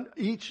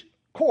each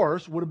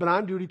course would have been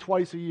on duty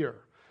twice a year.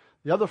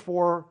 The other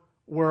 4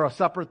 were a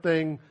separate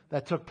thing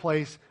that took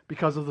place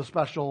because of the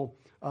special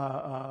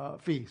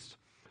feast.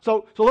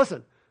 So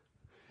listen,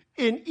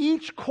 in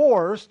each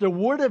course there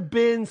would have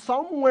been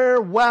somewhere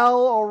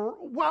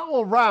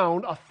well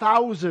around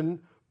 1,000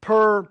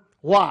 per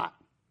lot.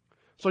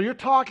 So you're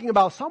talking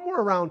about somewhere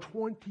around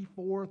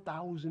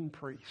 24,000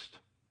 priests.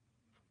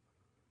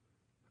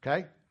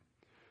 Okay?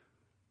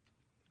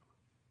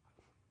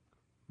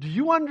 Do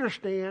you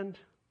understand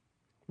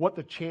what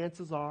the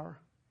chances are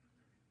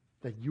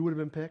that you would have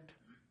been picked?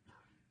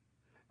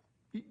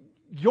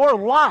 Your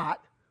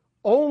lot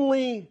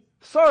only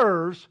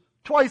serves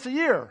twice a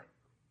year.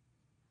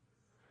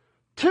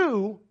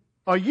 2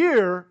 a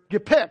year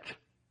get picked.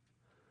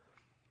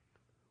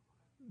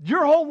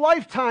 Your whole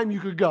lifetime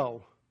you could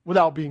go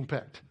without being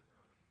picked.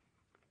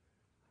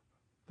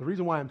 The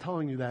reason why I'm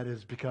telling you that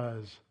is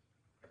because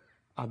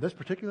on this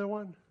particular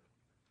one,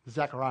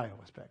 Zechariah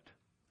was picked.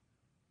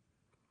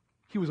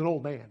 He was an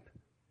old man.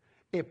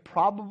 It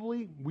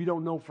probably, we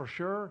don't know for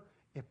sure,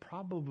 it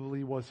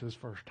probably was his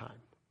first time.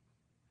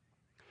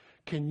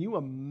 Can you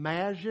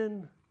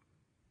imagine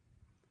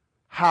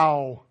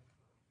how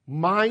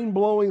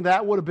mind-blowing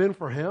that would have been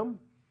for him?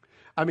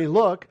 I mean,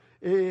 look,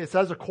 it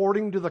says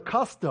according to the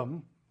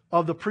custom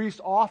of the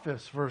priest's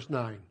office, verse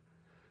 9,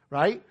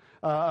 right?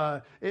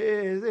 What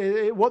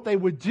they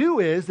would do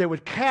is they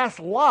would cast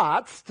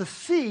lots to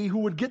see who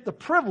would get the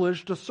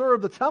privilege to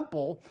serve the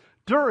temple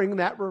during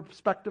that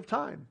respective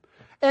time.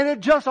 And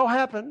it just so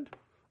happened,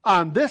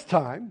 on this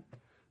time,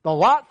 the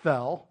lot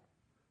fell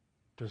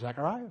to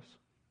Zacharias.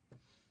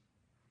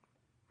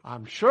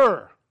 I'm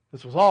sure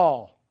this was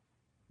all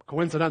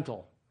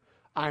coincidental.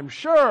 I'm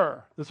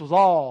sure this was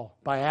all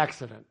by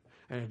accident.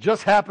 And it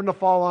just happened to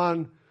fall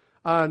on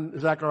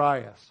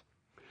Zacharias.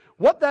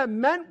 What that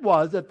meant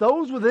was that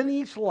those within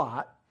each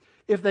lot,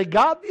 if they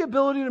got the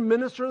ability to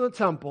minister in the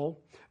temple,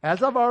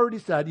 as I've already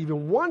said,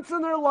 even once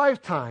in their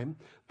lifetime,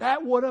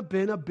 that would have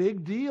been a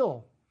big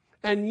deal.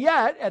 And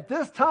yet, at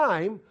this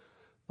time,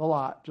 the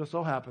lot just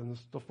so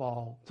happens to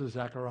fall to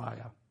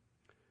Zechariah.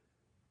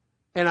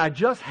 And I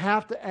just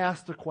have to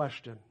ask the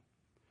question,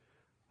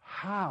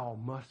 how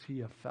must he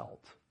have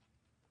felt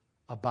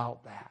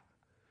about that?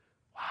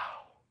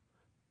 Wow,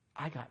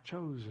 I got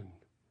chosen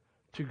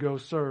to go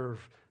serve.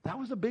 That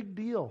was a big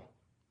deal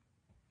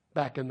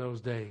back in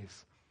those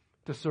days,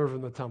 to serve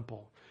in the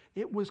temple.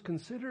 It was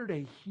considered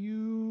a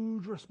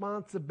huge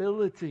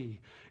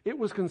responsibility. It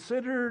was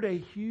considered a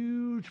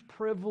huge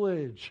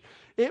privilege.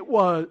 It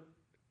was...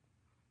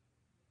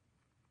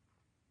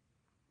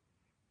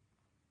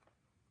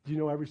 Do you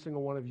know every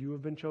single one of you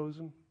have been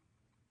chosen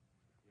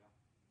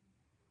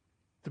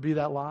to be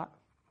that lot?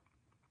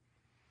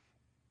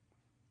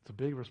 It's a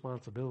big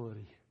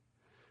responsibility.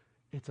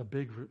 It's a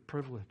big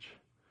privilege.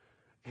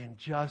 And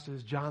just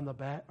as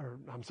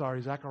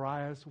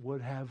Zacharias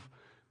would have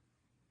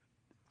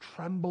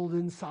trembled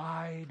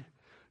inside,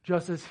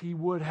 just as he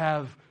would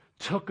have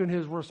taken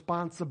his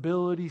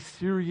responsibility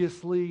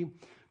seriously,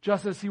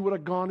 just as he would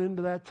have gone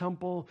into that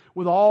temple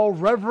with all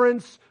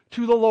reverence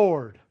to the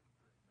Lord.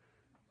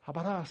 How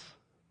about us?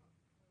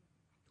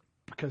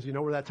 Because you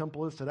know where that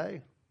temple is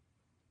today?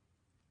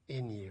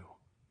 In you.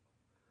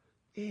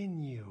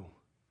 In you.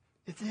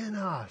 It's in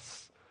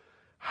us.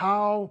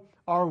 How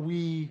are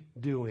we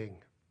doing?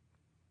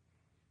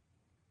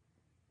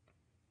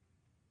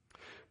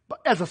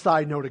 But as a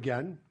side note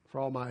again, for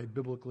all my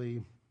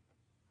biblically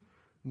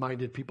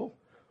minded people,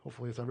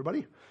 hopefully it's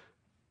everybody,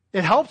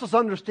 it helps us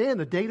understand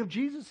the date of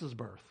Jesus'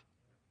 birth.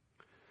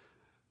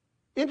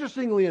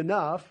 Interestingly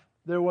enough,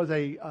 there was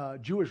a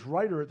Jewish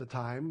writer at the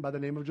time by the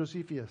name of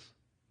Josephus.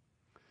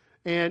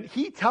 And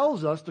he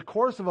tells us the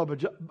course of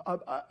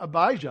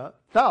Abijah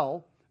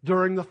fell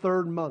during the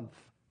 3rd month,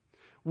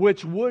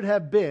 which would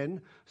have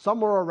been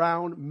somewhere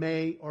around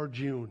May or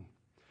June.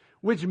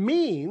 Which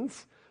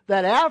means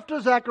that after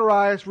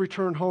Zacharias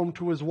returned home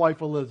to his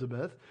wife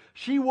Elizabeth,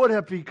 she would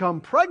have become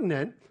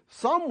pregnant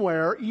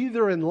somewhere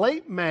either in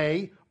late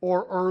May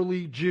or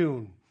early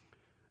June.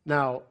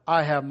 Now,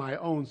 I have my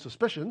own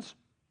suspicions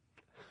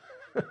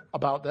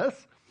about this.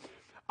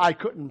 I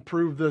couldn't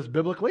prove this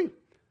biblically.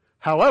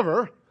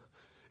 However,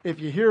 if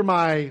you hear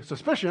my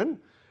suspicion,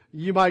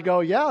 you might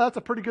go, yeah, that's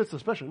a pretty good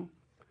suspicion.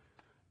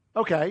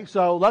 Okay,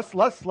 so let's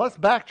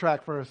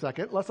backtrack for a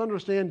second. Let's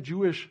understand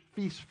Jewish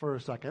feasts for a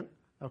second.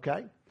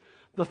 Okay?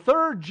 The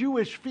third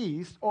Jewish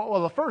feast, or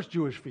the first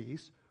Jewish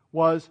feast,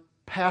 was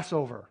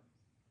Passover.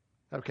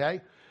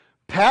 Okay?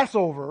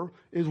 Passover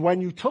is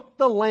when you took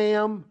the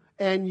lamb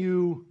and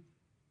you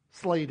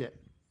slayed it.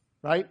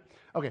 Right?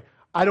 Okay.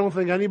 I don't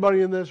think anybody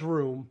in this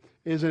room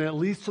is at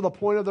least to the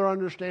point of their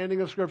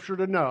understanding of Scripture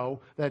to know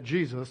that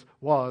Jesus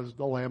was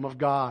the Lamb of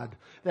God.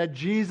 That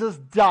Jesus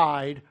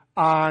died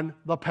on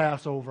the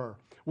Passover,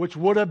 which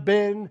would have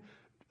been,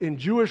 in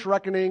Jewish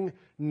reckoning,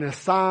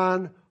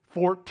 Nisan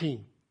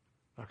 14.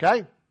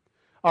 Okay?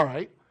 All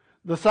right.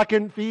 The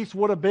second feast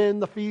would have been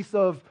the Feast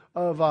of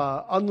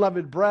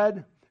Unleavened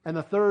Bread, and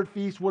the third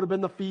feast would have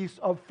been the Feast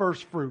of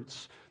First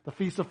Fruits. The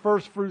Feast of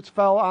First Fruits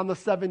fell on the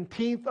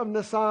 17th of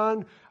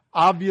Nisan.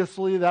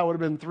 Obviously, that would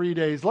have been 3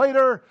 days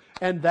later,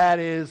 and that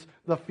is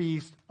the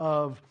Feast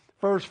of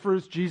First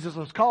Fruits. Jesus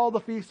was called the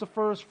Feast of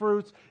First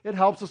Fruits. It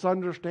helps us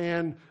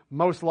understand,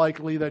 most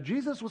likely, that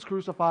Jesus was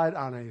crucified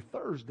on a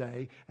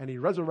Thursday, and he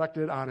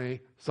resurrected on a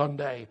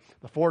Sunday.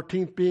 The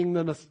 14th being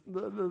the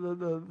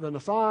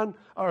Nisan,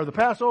 or the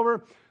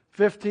Passover,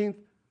 15th,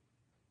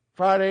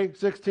 Friday,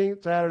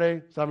 16th,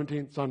 Saturday,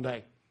 17th,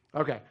 Sunday.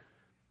 Okay.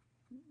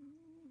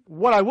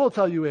 What I will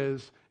tell you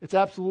is, it's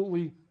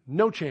absolutely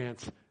no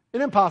chance, an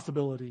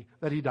impossibility,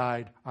 that he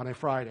died on a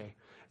Friday.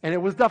 And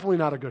it was definitely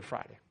not a Good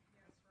Friday.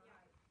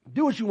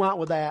 Do what you want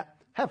with that.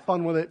 Have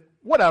fun with it.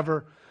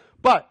 Whatever.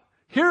 But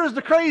here's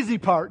the crazy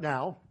part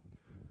now.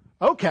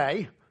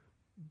 Okay,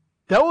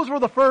 those were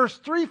the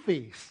first 3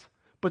 feasts.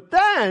 But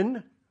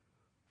then,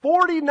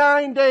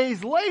 49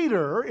 days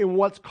later, in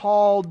what's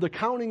called the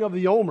counting of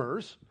the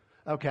Omers,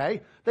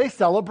 okay, they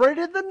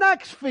celebrated the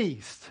next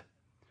feast.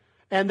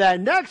 And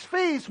that next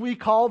feast, we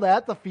call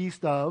that the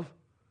Feast of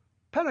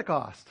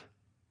Pentecost.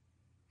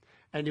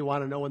 And you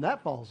want to know when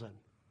that falls in?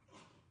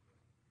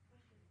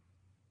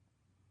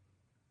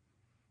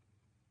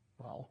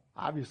 Well,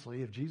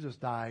 obviously, if Jesus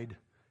died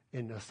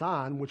in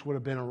Nisan, which would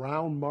have been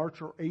around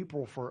March or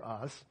April for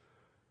us,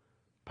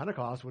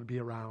 Pentecost would be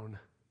around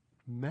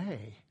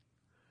May.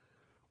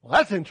 Well,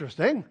 that's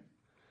interesting.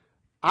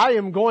 I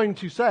am going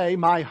to say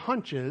my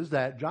hunch is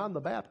that John the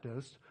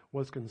Baptist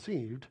was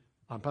conceived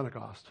on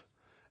Pentecost.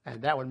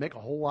 And that would make a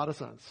whole lot of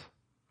sense.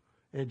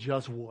 It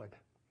just would.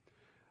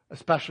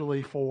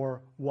 Especially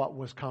for what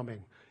was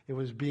coming. It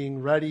was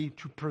being ready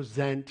to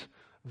present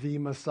the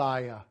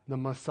Messiah. The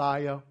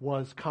Messiah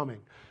was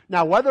coming.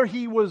 Now, whether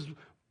he was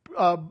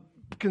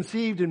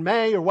conceived in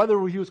May or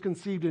whether he was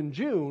conceived in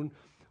June,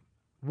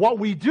 what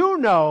we do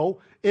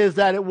know is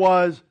that it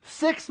was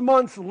 6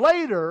 months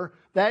later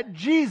that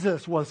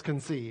Jesus was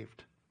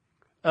conceived.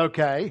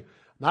 Okay,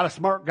 not a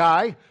smart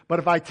guy, but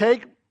if I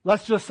take,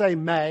 let's just say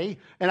May,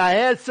 and I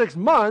add 6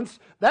 months,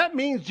 that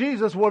means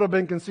Jesus would have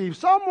been conceived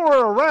somewhere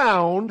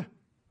around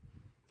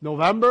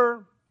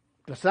November,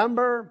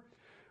 December.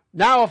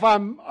 Now, if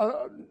I'm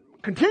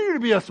continue to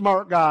be a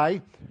smart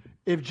guy,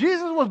 if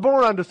Jesus was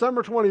born on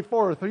December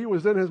 24th, he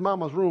was in his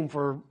mama's room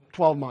for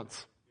 12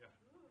 months.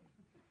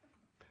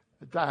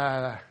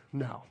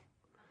 No.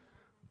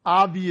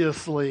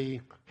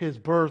 Obviously, his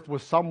birth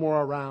was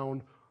somewhere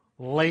around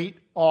late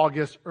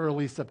August,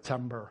 early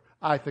September.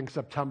 I think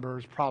September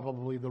is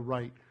probably the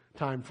right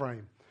time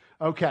frame.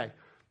 Okay.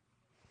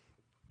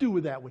 Do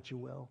with that what you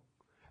will.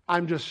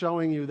 I'm just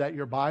showing you that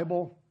your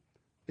Bible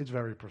is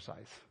very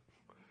precise.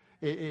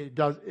 It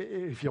does.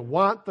 If you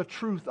want the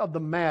truth of the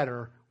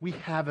matter, we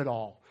have it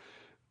all.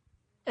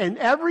 And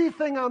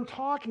everything I'm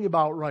talking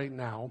about right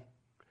now,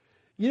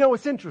 you know,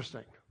 it's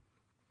interesting.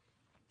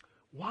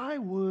 Why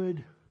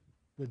would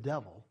the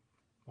devil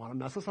want to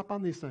mess us up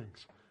on these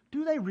things?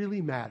 Do they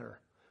really matter?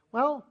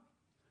 Well,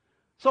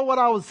 so what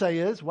I would say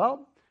is,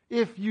 well,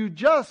 if you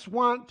just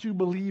want to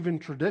believe in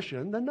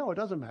tradition, then no, it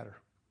doesn't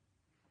matter.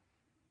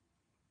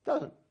 It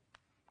doesn't.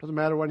 It doesn't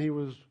matter when he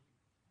was,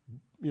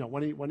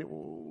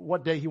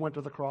 what day he went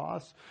to the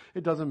cross.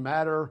 It doesn't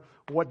matter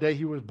what day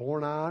he was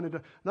born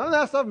on. None of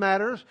that stuff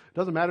matters. It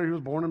doesn't matter he was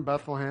born in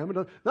Bethlehem.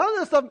 None of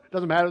that stuff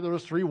doesn't matter there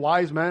was 3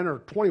 wise men or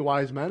 20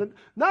 wise men.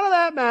 None of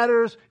that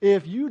matters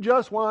if you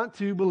just want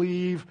to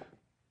believe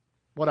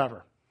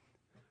whatever.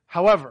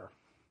 However,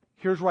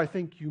 here's where I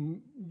think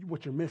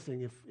what you're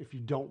missing if you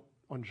don't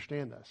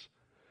understand this.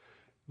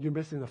 you're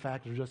missing the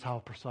fact of just how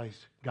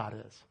precise God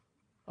is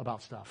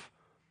about stuff.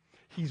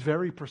 He's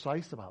very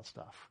precise about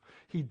stuff.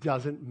 He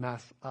doesn't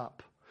mess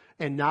up.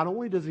 And not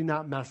only does he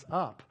not mess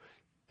up,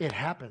 it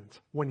happens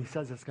when he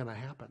says it's going to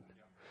happen.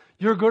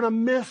 You're going to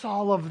miss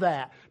all of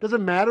that.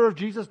 Doesn't matter if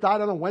Jesus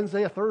died on a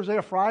Wednesday, a Thursday,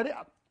 a Friday.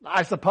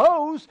 I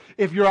suppose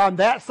if you're on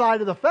that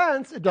side of the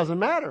fence, it doesn't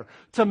matter.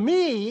 To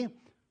me,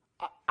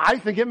 I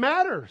think it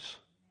matters.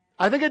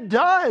 I think it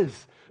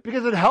does,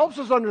 because it helps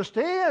us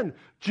understand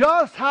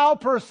just how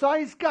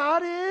precise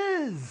God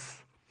is.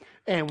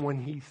 And when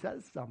he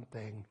says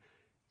something,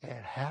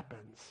 it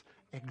happens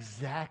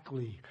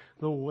exactly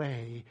the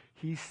way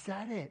he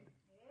said it.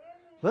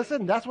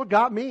 Listen, that's what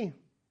got me.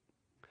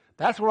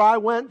 That's where I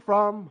went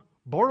from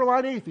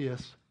borderline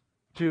atheist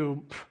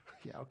to,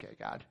 yeah, okay,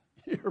 God,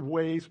 you're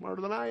way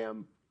smarter than I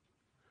am.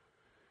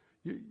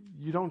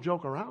 You don't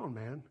joke around,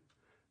 man.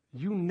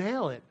 You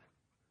nail it.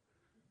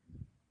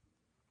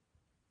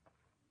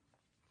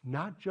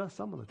 Not just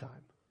some of the time.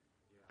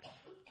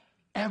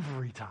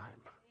 Every time.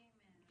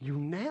 You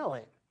nail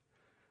it.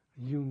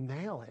 You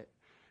nail it.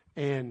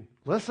 And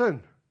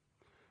listen,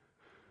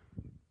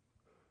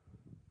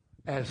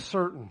 as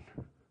certain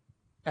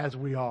as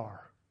we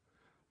are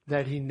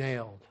that he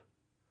nailed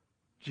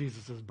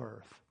Jesus'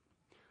 birth,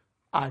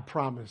 I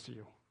promise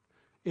you,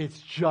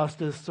 it's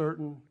just as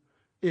certain,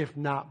 if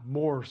not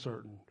more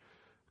certain.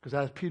 Because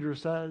as Peter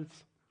says,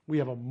 we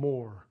have a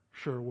more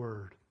sure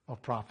word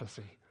of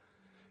prophecy.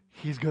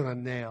 He's going to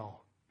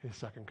nail his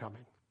second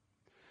coming.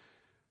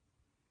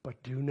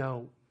 But do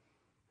know,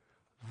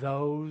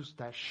 those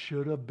that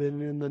should have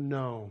been in the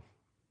know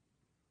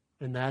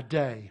in that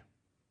day,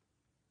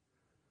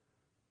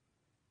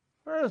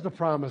 where is the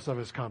promise of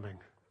his coming?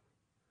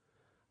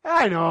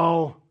 I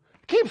know.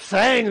 Keep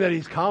saying that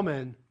he's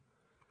coming.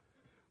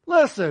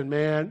 Listen,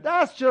 man,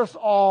 that's just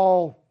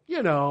all,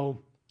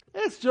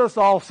 it's just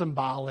all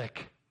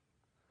symbolic.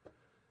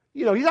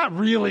 He's not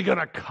really going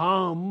to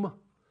come.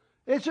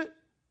 It's just,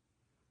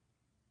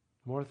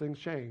 more things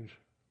change,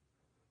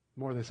 the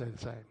more they say the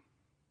same.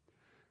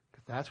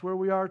 Because that's where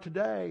we are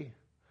today.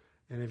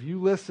 And if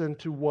you listen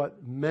to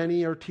what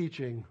many are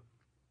teaching,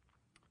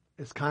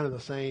 it's kind of the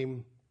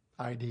same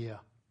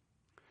idea.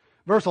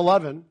 Verse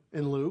 11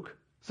 in Luke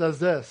says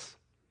this,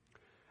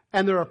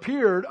 and there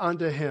appeared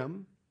unto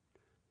him,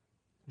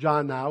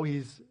 John now,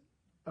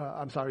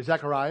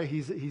 Zechariah,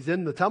 he's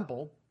in the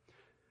temple.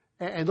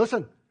 And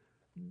listen,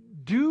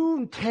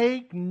 do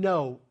take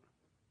note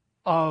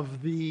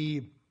of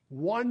the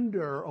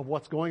wonder of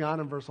what's going on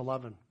in verse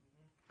 11.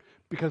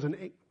 Because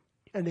an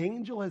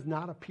angel has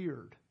not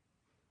appeared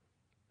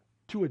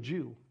to a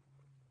Jew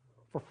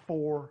for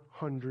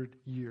 400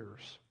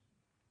 years.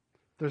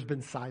 There's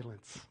been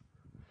silence.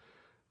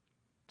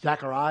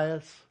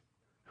 Zacharias,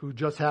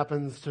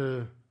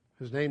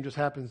 his name just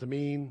happens to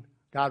mean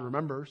God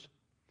remembers.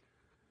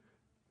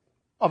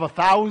 Of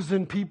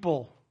 1,000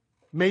 people,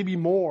 maybe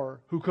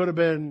more, who could have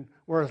been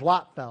where his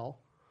lot fell,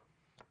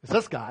 it's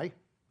this guy.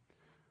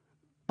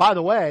 By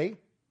the way,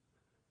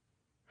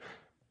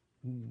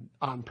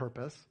 on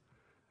purpose,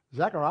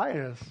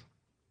 Zacharias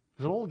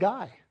is an old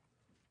guy.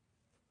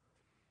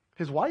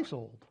 His wife's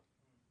old.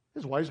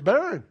 His wife's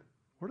barren.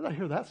 Where did I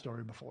hear that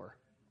story before?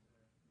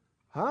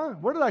 Huh?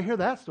 Where did I hear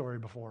that story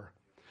before?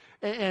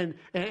 And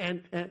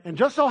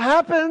just so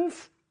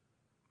happens,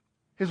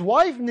 his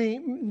wife's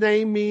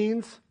name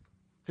means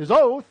his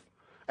oath,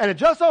 and it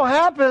just so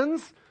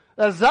happens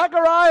that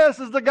Zacharias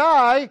is the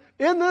guy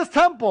in this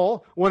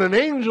temple when an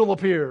angel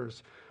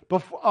appears.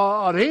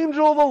 An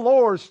angel of the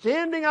Lord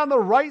standing on the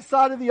right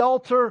side of the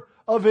altar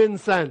of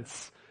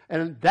incense.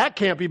 And that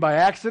can't be by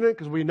accident,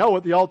 because we know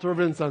what the altar of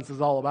incense is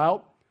all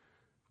about.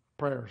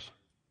 Prayers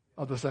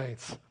of the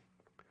saints.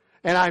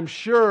 And I'm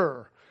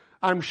sure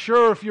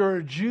if you're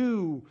a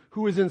Jew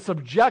who is in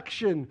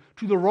subjection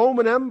to the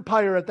Roman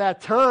Empire at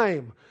that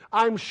time,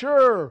 I'm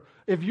sure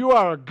if you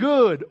are a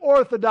good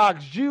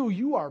Orthodox Jew,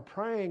 you are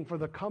praying for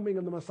the coming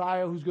of the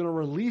Messiah who's going to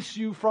release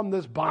you from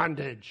this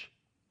bondage.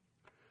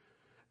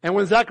 And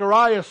when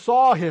Zechariah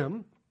saw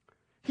him,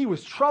 he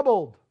was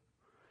troubled,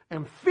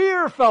 and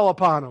fear fell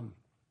upon him.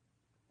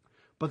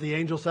 But the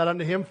angel said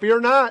unto him, fear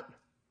not.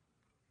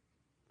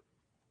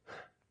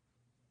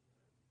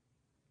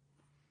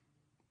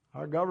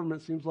 Our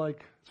government seems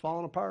like it's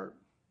falling apart.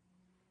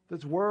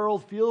 This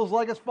world feels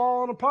like it's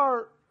falling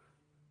apart.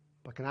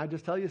 But can I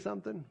just tell you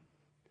something?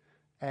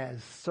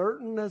 As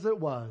certain as it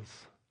was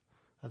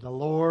that the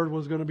Lord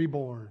was going to be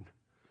born,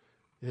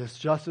 it's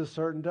just as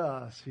certain to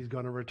us he's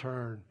going to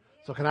return.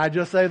 So can I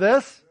just say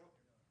this?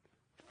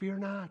 Fear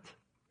not.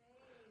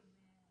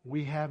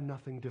 We have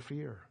nothing to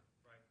fear.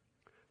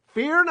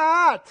 Fear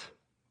not.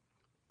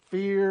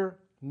 Fear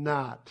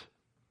not.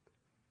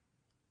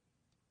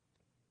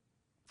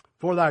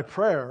 For thy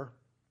prayer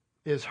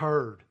is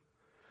heard.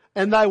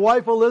 And thy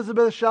wife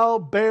Elizabeth shall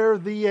bear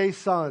thee a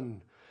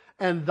son,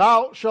 and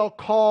thou shalt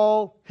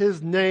call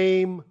his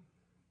name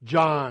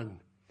John.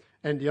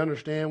 And do you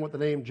understand what the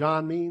name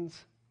John means?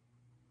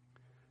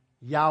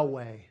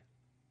 Yahweh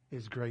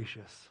is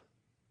gracious.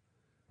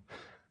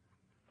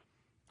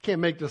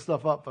 Can't make this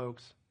stuff up,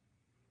 folks.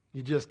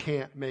 You just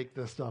can't make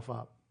this stuff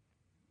up.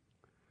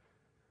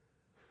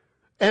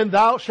 And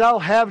thou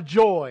shalt have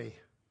joy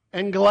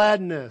and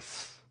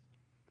gladness.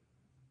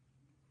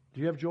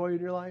 Do you have joy in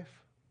your life?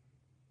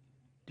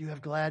 Do you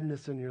have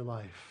gladness in your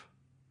life?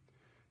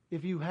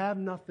 If you have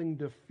nothing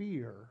to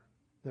fear,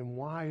 then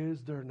why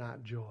is there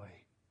not joy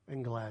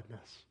and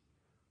gladness?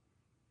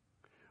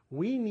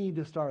 We need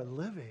to start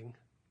living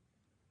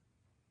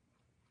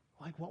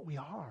like what we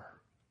are.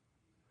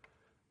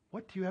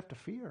 What do you have to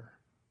fear?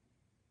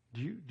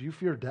 Do you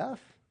fear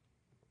death?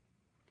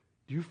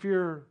 Do you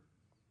fear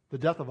the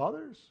death of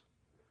others?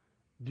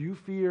 Do you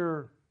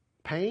fear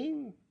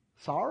pain,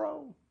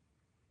 sorrow?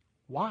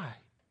 Why?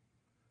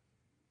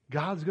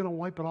 God's going to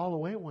wipe it all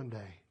away one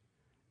day.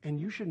 And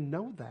you should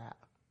know that.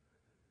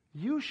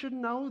 You should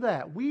know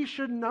that. We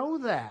should know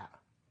that.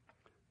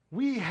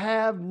 We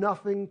have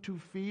nothing to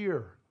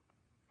fear.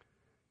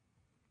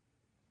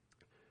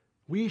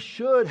 We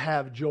should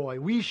have joy.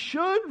 We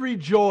should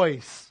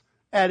rejoice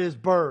at his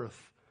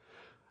birth.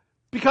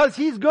 Because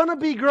he's going to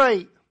be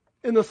great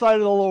in the sight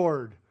of the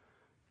Lord.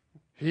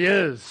 He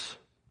is.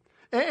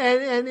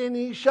 And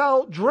he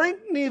shall drink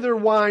neither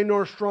wine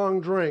nor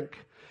strong drink.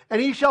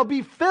 And he shall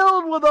be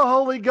filled with the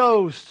Holy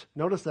Ghost.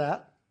 Notice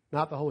that,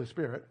 not the Holy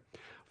Spirit.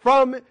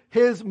 From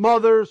his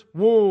mother's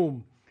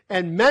womb.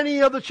 And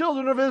many of the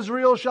children of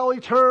Israel shall he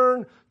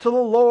turn to the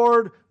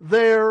Lord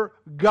their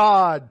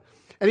God.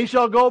 And he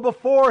shall go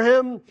before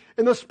him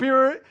in the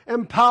spirit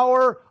and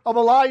power of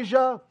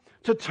Elijah,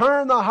 to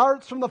turn the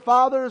hearts from the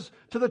fathers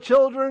to the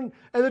children,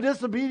 and the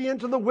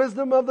disobedient to the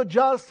wisdom of the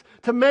just,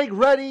 to make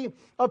ready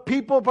a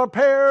people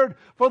prepared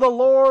for the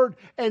Lord.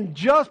 And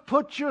just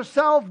put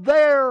yourself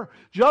there.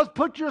 Just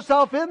put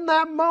yourself in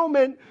that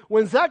moment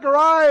when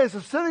Zacharias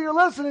is sitting here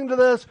listening to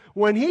this.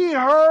 When he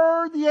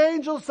heard the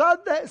angel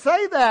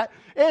say that,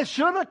 it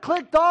should have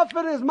clicked off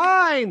in his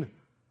mind.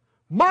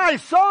 My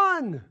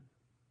son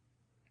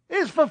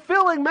is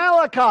fulfilling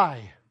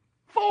Malachi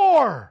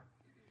 4.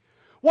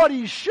 What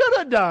he should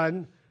have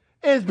done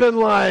is been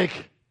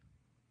like,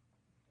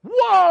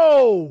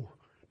 whoa,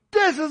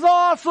 this is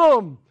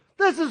awesome.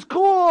 This is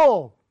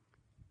cool.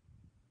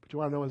 But you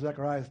want to know what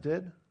Zacharias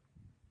did?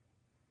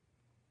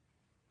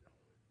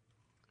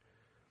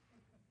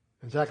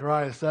 And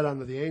Zacharias said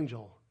unto the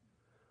angel,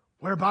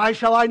 whereby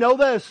shall I know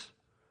this?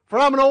 For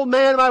I'm an old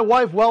man and my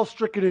wife well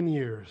stricken in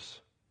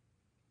years.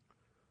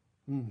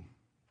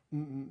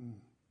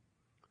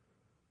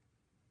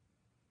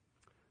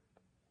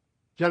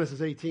 Genesis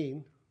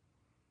 18.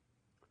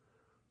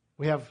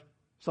 We have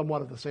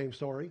somewhat of the same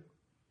story.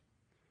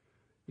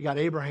 You got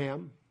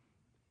Abraham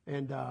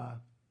and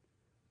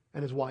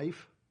his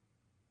wife.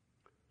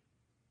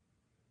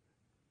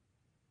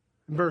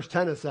 In verse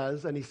 10 it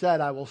says, and he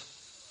said, I will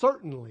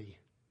certainly,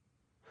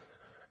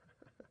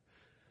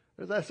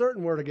 there's that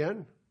certain word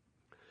again,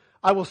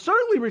 I will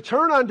certainly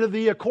return unto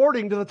thee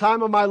according to the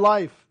time of my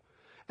life.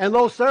 And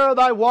lo, Sarah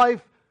thy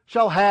wife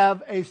shall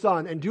have a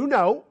son. And do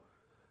note,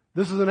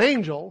 this is an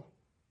angel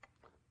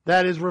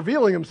that is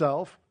revealing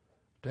himself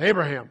to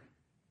Abraham,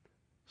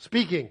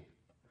 speaking,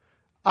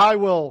 I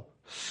will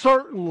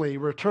certainly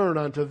return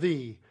unto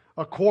thee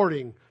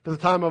according to the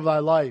time of thy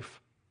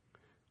life.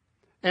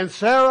 And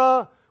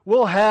Sarah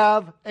will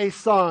have a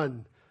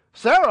son.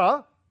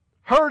 Sarah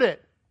heard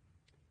it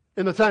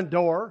in the tent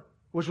door,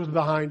 which was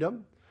behind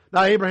him.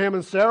 Now Abraham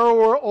and Sarah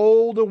were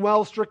old and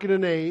well stricken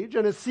in age,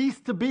 and it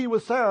ceased to be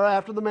with Sarah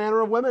after the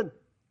manner of women. In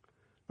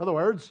other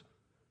words,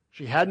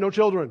 she had no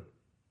children.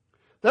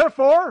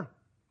 Therefore,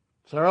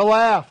 Sarah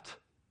laughed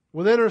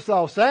within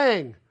herself,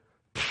 saying,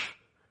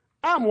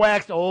 I'm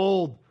waxed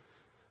old.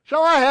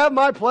 Shall I have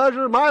my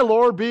pleasure, my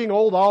Lord being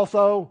old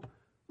also?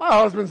 My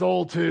husband's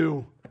old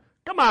too.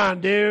 Come on,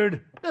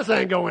 dude. This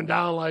ain't going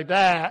down like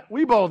that.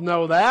 We both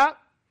know that.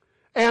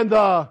 And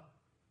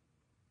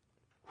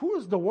who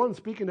is the one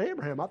speaking to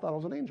Abraham? I thought it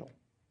was an angel.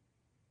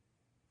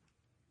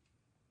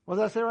 What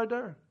does that say right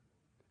there?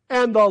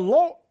 And the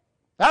Lord,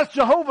 that's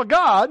Jehovah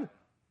God.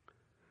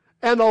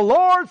 And the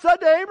Lord said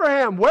to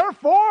Abraham,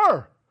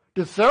 wherefore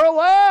did Sarah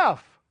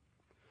laugh?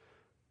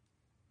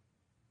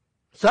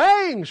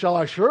 Saying, shall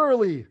I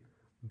surely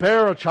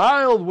bear a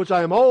child which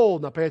I am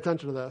old? Now pay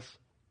attention to this.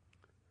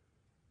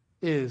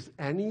 Is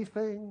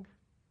anything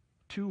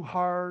too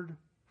hard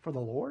for the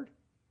Lord?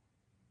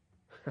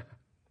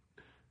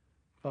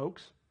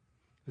 Folks,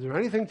 is there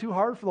anything too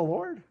hard for the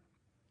Lord?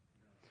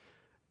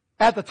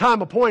 At the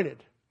time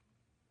appointed,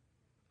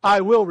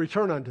 I will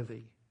return unto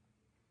thee.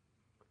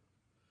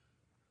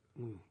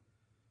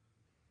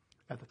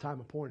 At the time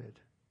appointed,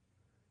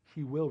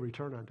 he will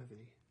return unto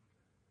thee.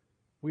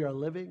 We are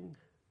living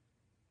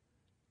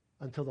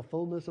until the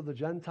fullness of the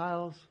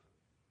Gentiles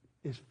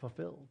is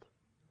fulfilled.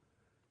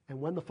 And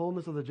when the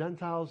fullness of the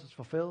Gentiles is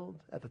fulfilled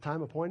at the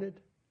time appointed,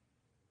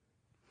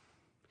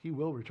 he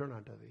will return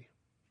unto thee.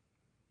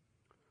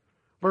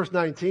 Verse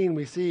 19,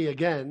 we see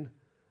again,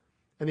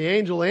 and the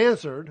angel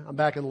answered, I'm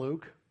back in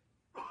Luke,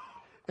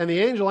 and the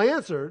angel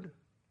answered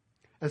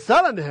and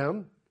said unto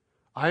him,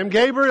 I am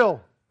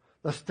Gabriel,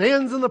 that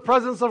stands in the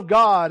presence of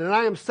God, and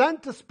I am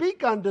sent to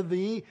speak unto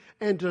thee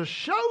and to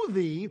show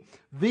thee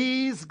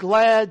these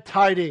glad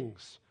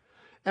tidings.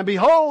 And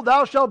behold,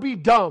 thou shalt be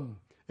dumb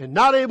and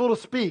not able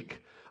to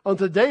speak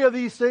until the day of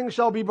these things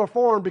shall be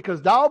performed,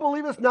 because thou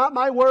believest not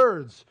my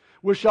words,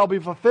 which shall be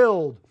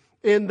fulfilled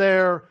in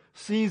their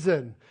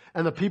season.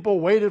 And the people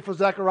waited for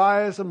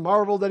Zacharias and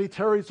marveled that he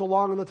tarried so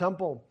long in the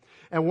temple.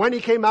 And when he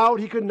came out,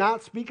 he could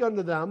not speak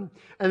unto them,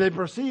 and they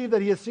perceived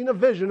that he had seen a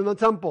vision in the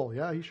temple.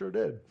 Yeah, he sure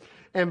did.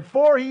 And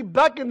for he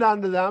beckoned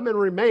unto them and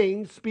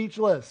remained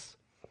speechless.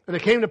 And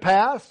it came to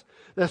pass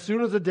that as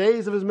soon as the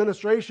days of his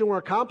ministration were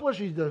accomplished,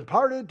 he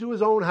departed to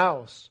his own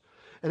house.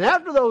 And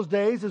after those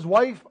days, his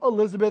wife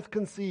Elizabeth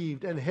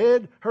conceived and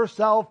hid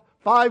herself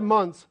 5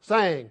 months,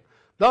 saying,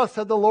 Thus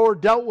hath the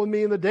Lord dealt with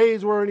me in the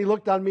days wherein he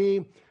looked on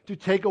me to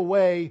take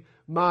away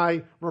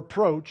my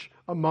reproach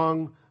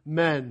among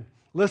men.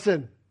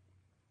 Listen,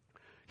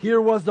 here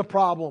was the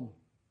problem.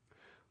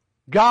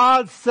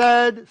 God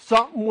said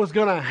something was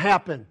going to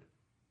happen.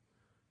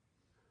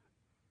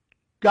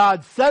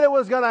 God said it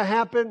was going to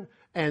happen,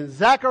 and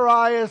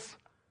Zacharias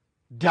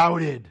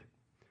doubted.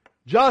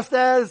 Just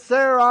as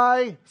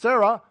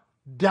Sarah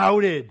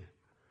doubted.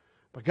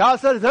 But God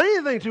said, is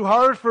anything too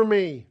hard for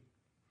me?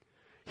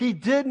 He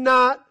did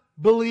not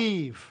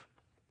believe.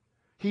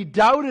 He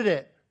doubted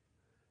it.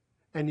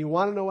 And you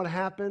want to know what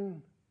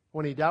happened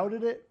when he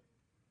doubted it?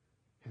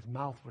 His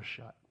mouth was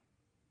shut.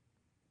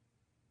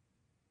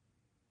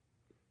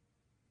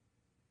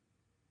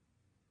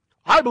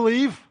 I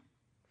believe.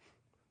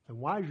 Then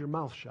why is your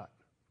mouth shut?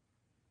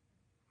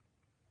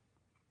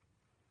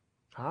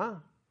 Huh?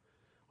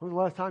 When was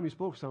the last time you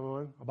spoke to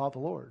someone about the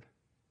Lord?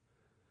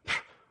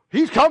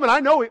 He's coming,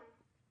 I know it.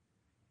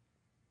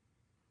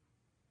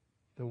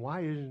 Then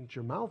why isn't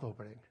your mouth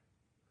opening?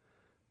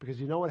 Because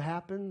you know what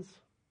happens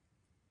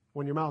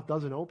when your mouth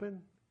doesn't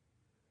open?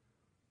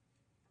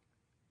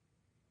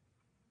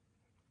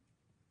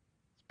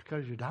 It's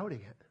because you're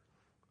doubting it.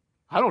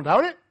 I don't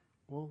doubt it.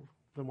 Well,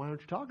 then why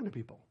aren't you talking to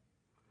people?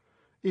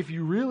 If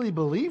you really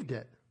believed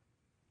it,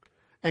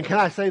 and can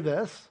I say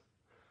this?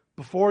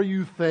 Before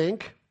you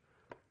think,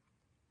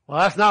 well,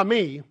 that's not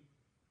me.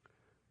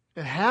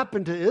 It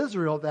happened to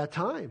Israel at that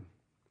time.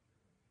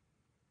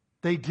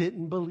 They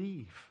didn't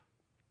believe.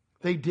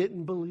 They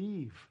didn't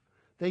believe.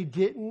 They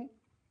didn't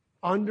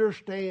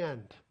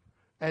understand,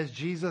 as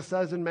Jesus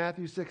says in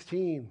Matthew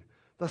 16,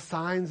 the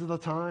signs of the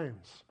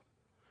times.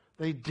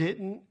 They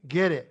didn't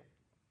get it.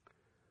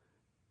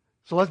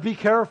 So let's be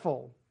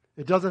careful.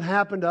 It doesn't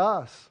happen to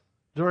us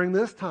during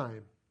this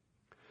time.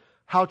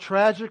 How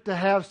tragic to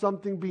have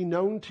something be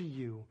known to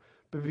you,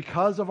 but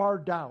because of our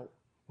doubt,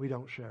 we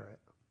don't share it.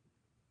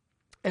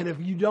 And if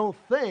you don't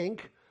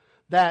think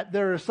that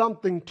there is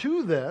something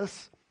to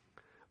this,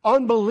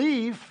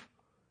 unbelief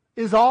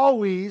is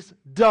always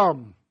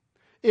dumb.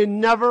 It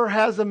never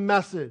has a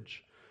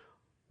message.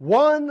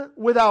 One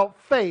without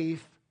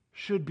faith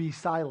should be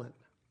silent.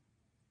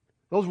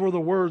 Those were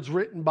the words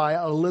written by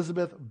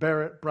Elizabeth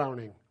Barrett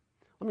Browning.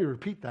 Let me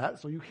repeat that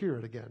so you hear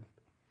it again.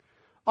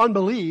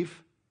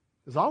 Unbelief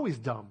is always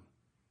dumb.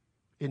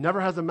 It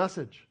never has a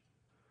message.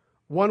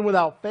 One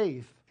without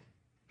faith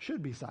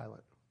should be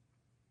silent.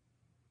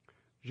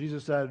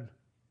 Jesus said,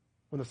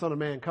 when the Son of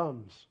Man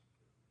comes,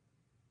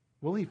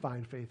 will he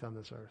find faith on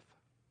this earth?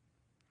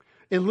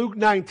 In Luke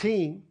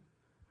 19,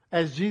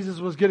 as Jesus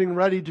was getting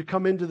ready to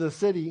come into the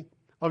city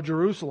of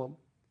Jerusalem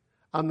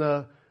on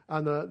the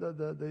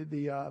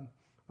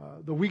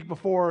week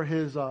before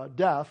his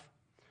death,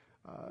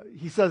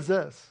 he says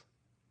this.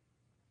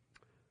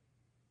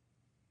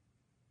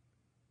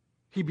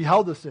 He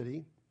beheld the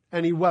city,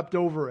 and he wept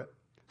over it,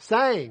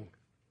 saying,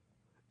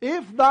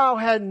 If thou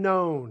had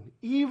known,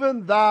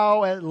 even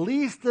thou at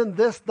least in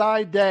this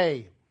thy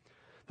day,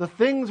 the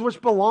things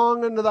which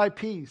belong unto thy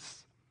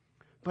peace,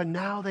 but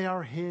now they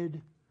are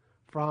hid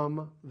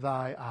from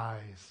thy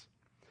eyes.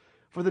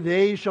 For the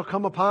days shall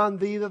come upon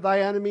thee that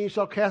thy enemies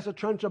shall cast a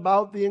trench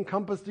about thee, and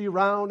compass thee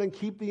round, and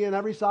keep thee in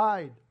every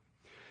side,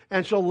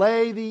 and shall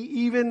lay thee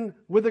even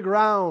with the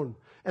ground,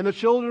 and the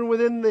children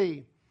within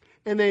thee,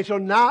 and they shall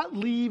not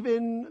leave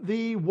in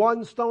thee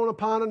one stone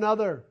upon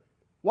another.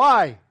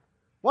 Why?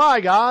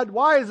 Why, God?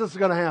 Why is this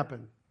going to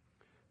happen?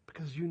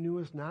 Because you knew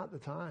us not the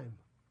time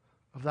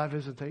of thy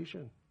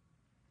visitation.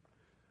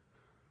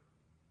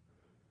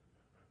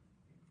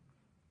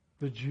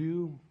 The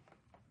Jew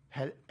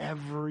had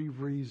every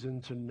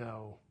reason to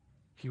know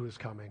he was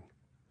coming.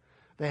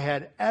 They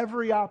had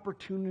every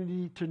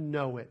opportunity to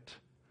know it.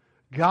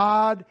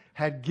 God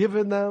had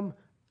given them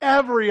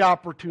every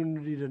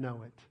opportunity to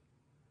know it.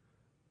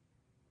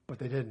 But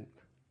they didn't.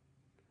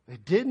 They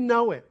didn't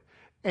know it.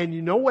 And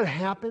you know what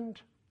happened?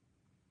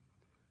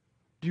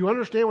 Do you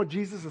understand what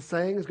Jesus is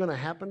saying is going to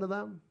happen to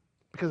them?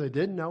 Because they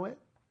didn't know it.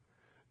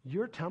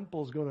 Your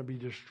temple is going to be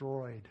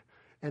destroyed.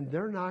 And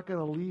they're not going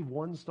to leave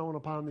one stone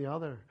upon the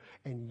other.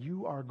 And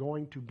you are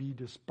going to be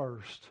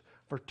dispersed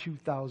for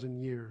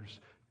 2,000 years.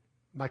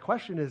 My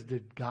question is,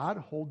 did God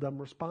hold them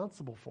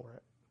responsible for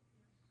it?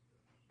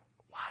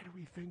 Why do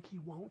we think he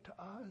won't to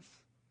us?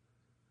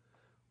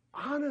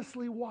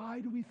 Honestly, why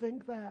do we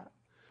think that?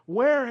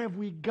 Where have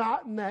we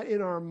gotten that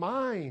in our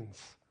minds?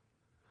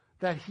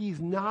 That he's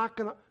not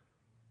going to...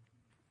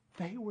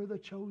 They were the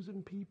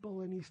chosen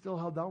people and he still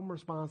held them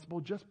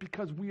responsible. Just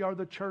because we are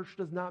the church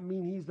does not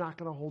mean he's not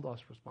going to hold us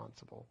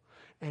responsible.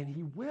 And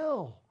he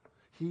will.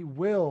 He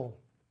will.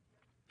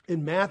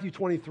 In Matthew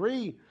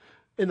 23,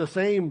 in the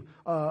same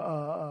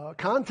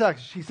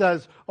context, he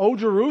says, O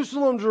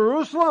Jerusalem,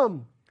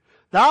 Jerusalem,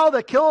 thou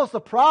that killest the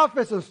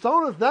prophets and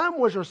stonest them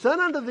which are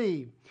sent unto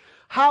thee,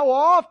 how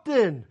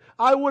often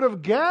I would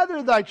have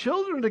gathered thy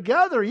children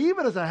together,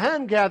 even as a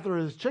hen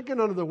gathereth his chicken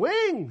under the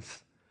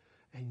wings,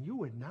 and you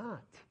would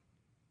not.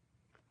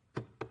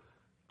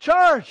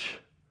 Church,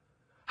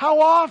 how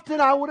often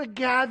I would have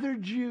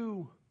gathered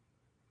you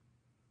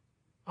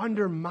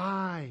under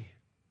my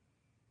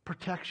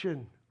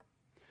protection.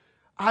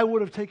 I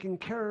would have taken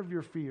care of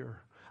your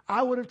fear.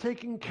 I would have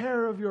taken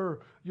care of your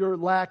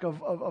lack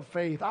of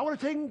faith. I would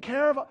have taken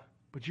care of...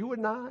 But you would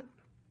not.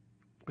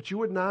 But you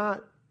would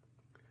not.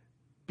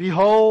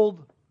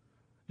 Behold,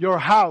 your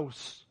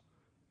house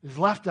is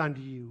left unto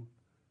you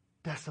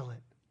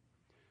desolate.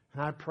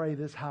 And I pray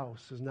this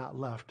house is not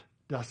left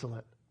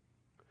desolate.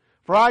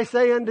 For I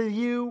say unto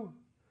you,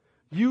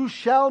 you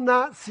shall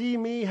not see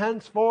me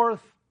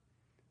henceforth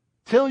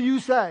till you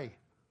say,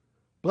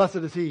 blessed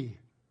is he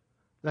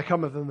that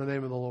cometh in the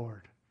name of the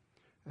Lord.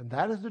 And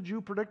that is the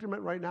Jew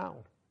predicament right now.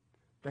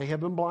 They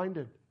have been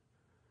blinded.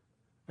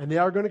 And they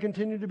are going to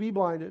continue to be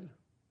blinded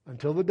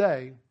until the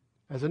day,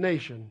 as a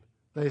nation,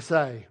 they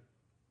say,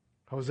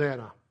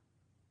 Hosanna.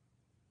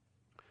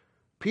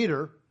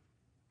 Peter,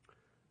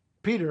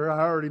 I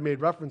already made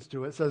reference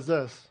to it, says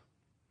this,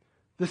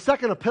 the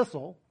second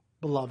epistle,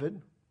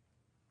 beloved,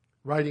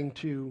 writing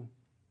to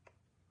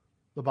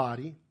the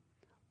body,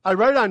 I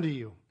write unto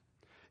you,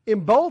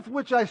 in both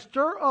which I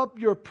stir up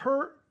your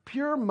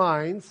pure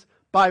minds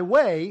by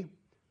way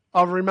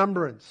of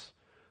remembrance.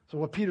 So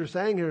what Peter's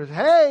saying here is,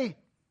 hey,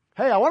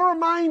 I want to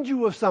remind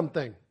you of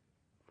something.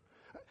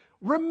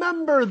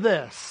 Remember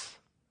this,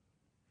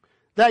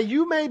 that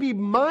you may be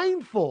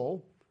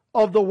mindful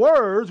of the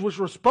words which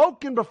were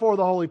spoken before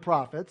the holy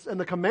prophets and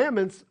the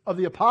commandments of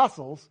the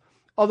apostles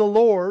of the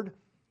Lord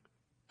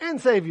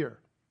and Savior.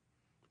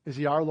 Is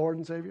he our Lord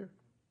and Savior?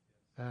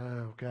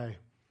 Okay.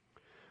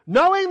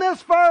 Knowing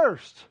this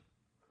first,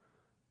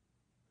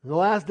 in the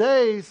last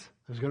days,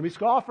 there's going to be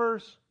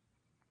scoffers,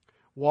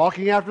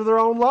 walking after their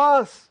own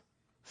lusts,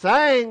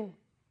 saying,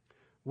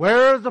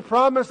 where is the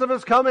promise of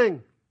his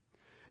coming?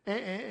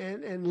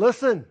 And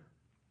listen,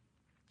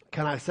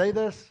 can I say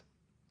this?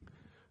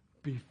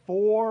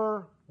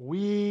 Before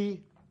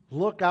we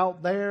look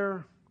out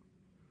there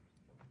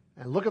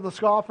and look at the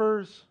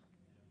scoffers,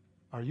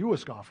 are you a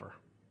scoffer?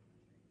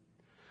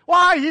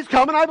 Why? He's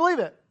coming, I believe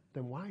it.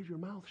 Then why is your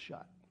mouth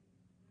shut?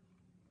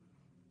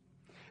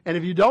 And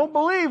if you don't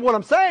believe what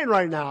I'm saying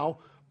right now,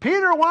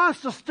 Peter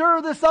wants to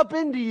stir this up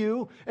into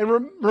you. And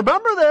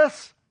remember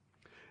this.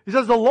 He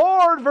says, the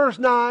Lord, verse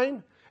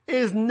 9,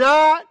 is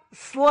not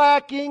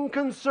slacking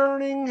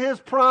concerning his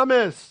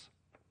promise,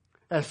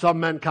 as some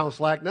men count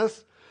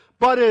slackness,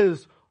 but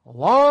is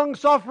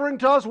long-suffering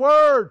to us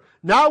word,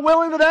 not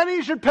willing that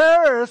any should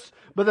perish,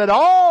 but that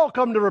all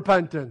come to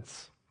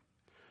repentance.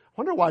 I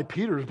wonder why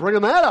Peter is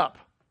bringing that up.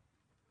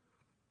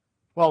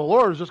 Well, the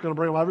Lord is just going to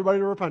bring everybody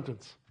to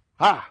repentance.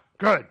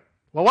 Good.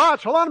 Well,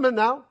 watch. Hold on a minute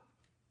now.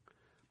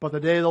 But the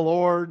day of the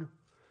Lord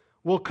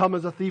will come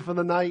as a thief in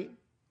the night,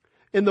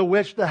 in the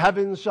which the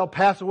heavens shall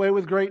pass away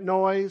with great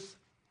noise,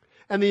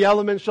 and the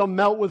elements shall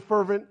melt with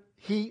fervent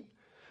heat.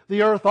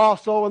 The earth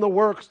also and the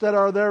works that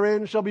are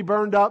therein shall be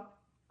burned up.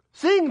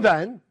 Seeing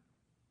then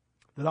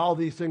that all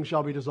these things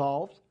shall be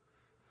dissolved,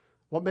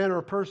 what manner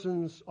of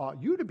persons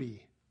ought you to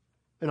be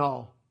in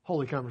all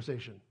holy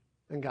conversation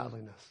and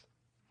godliness?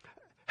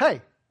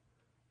 Hey,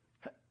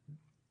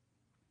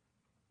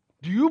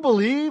 do you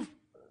believe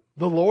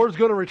the Lord's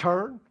going to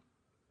return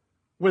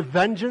with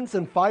vengeance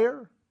and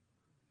fire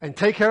and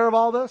take care of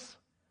all this?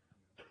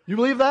 You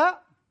believe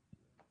that?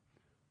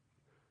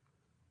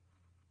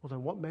 Well,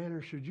 then what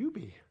manner should you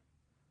be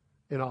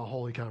in all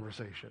holy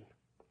conversation?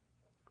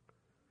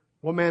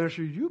 What manner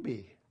should you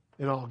be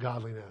in all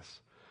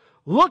godliness?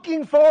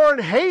 Looking for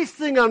and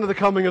hasting unto the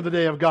coming of the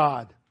day of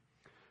God,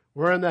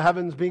 wherein the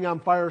heavens being on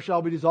fire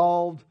shall be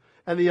dissolved,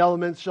 and the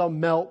elements shall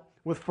melt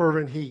with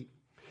fervent heat.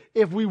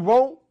 If we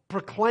won't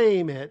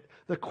proclaim it,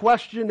 the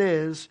question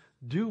is,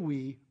 do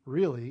we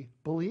really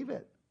believe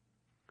it?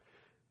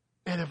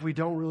 And if we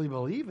don't really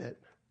believe it,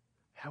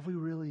 have we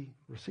really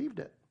received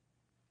it?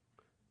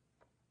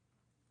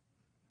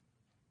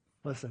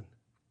 Listen,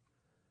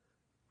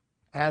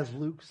 as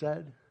Luke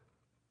said,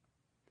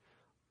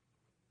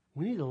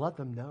 we need to let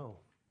them know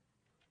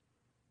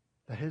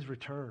that his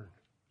return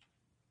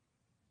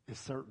is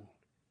certain.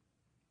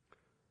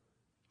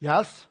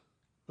 Yes,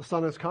 the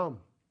Son has come.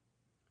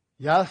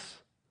 Yes,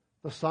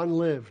 the Son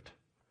lived.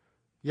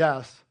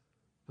 Yes,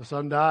 the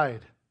Son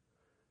died.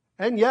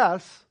 And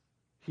yes,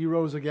 he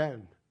rose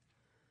again.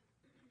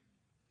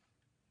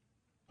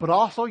 But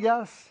also,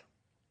 yes,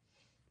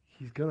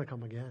 he's going to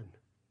come again.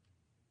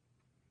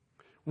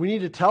 We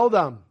need to tell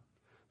them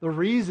the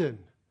reason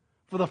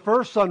for the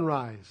first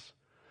sunrise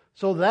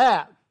so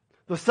that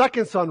the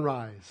second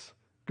sunrise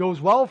goes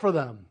well for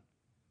them.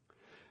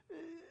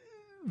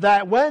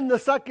 That when the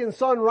second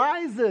sun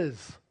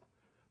rises,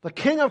 the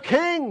King of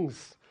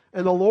Kings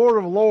and the Lord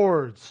of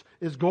Lords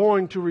is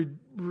going to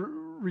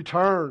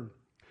return.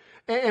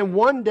 And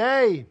one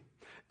day,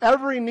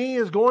 every knee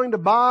is going to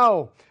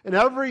bow and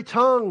every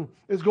tongue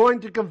is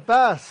going to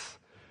confess.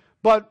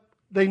 But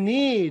they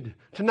need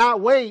to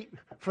not wait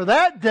for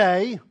that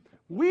day.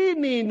 We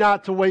need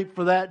not to wait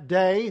for that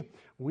day.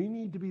 We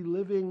need to be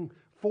living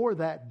for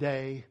that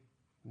day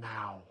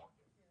now.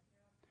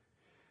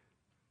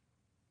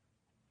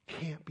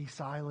 Can't be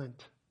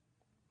silent.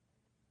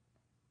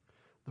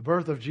 The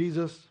birth of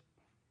Jesus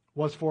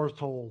was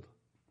foretold.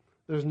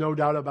 There's no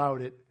doubt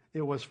about it.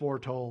 It was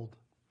foretold.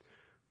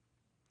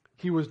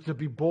 He was to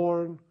be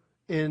born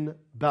in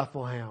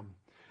Bethlehem.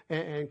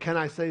 And can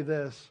I say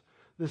this?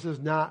 This is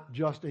not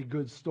just a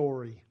good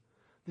story.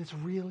 This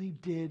really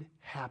did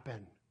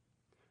happen.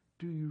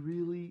 Do you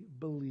really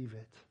believe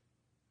it?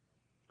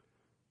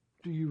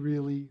 Do you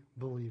really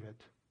believe it?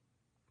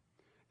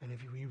 And if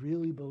we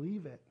really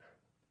believe it,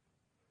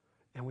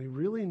 and we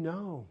really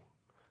know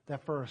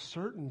that for a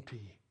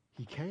certainty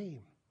he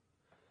came,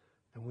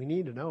 then we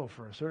need to know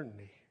for a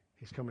certainty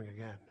he's coming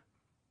again.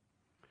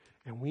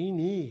 And we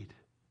need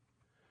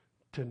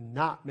to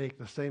not make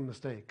the same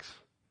mistakes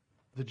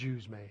the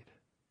Jews made.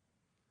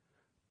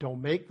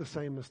 Don't make the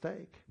same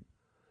mistake.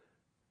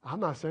 I'm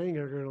not saying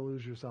you're going to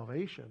lose your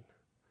salvation.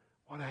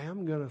 What I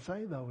am going to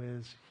say, though,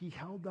 is he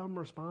held them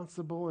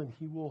responsible and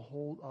he will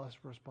hold us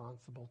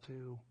responsible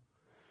too.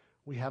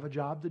 We have a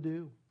job to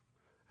do.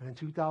 And in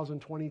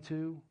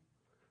 2022,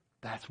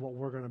 that's what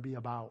we're going to be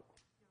about.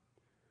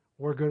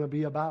 We're going to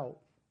be about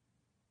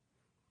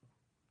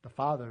the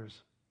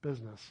Father's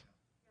business.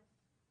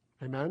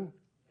 Amen?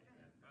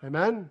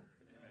 Amen?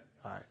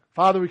 All right.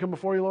 Father, we come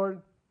before you,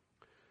 Lord.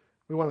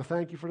 We want to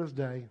thank you for this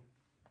day.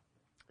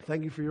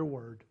 Thank you for your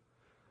word.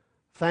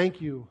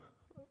 Thank you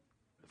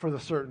for the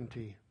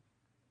certainty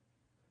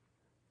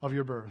of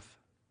your birth.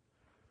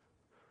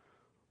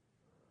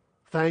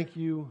 Thank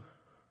you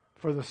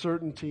for the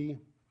certainty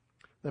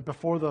that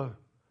before the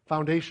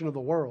foundation of the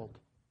world,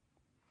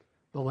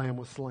 the Lamb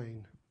was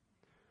slain.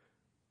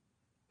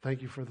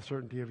 Thank you for the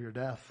certainty of your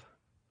death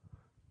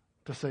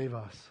to save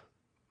us.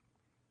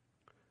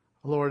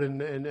 Lord,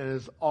 and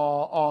as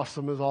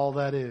awesome as all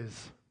that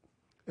is,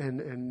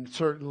 and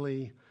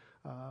certainly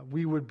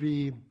we would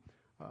be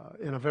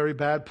in a very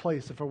bad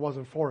place if it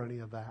wasn't for any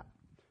of that.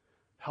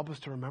 Help us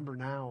to remember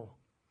now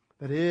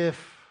that if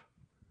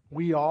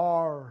we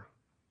are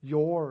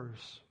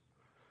yours,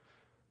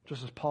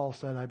 just as Paul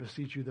said, I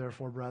beseech you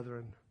therefore,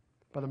 brethren,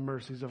 by the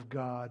mercies of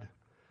God,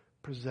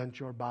 present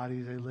your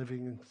bodies a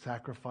living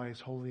sacrifice,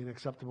 holy and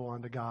acceptable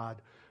unto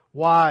God.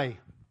 Why?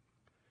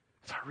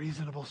 It's our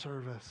reasonable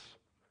service.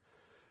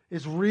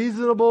 It's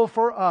reasonable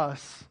for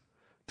us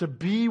to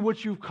be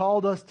what you've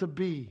called us to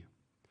be,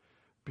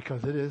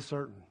 because it is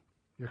certain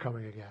you're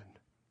coming again.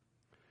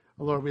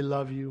 Lord, we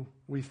love you.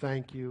 We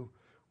thank you.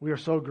 We are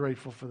so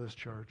grateful for this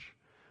church.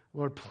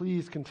 Lord,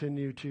 please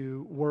continue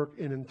to work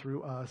in and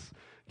through us.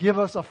 Give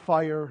us a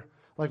fire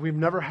like we've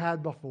never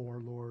had before,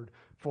 Lord,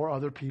 for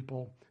other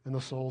people and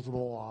the souls of the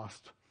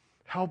lost.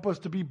 Help us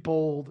to be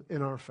bold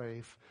in our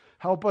faith.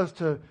 Help us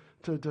to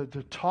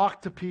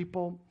talk to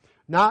people,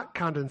 not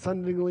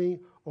condescendingly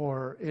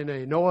or in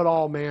a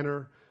know-it-all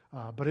manner,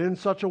 but in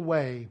such a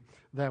way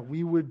that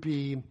we would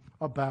be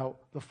about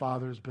the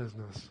Father's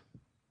business.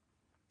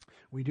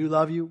 We do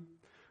love you.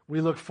 We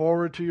look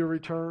forward to your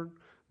return.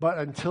 But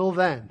until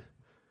then,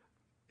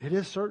 it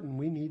is certain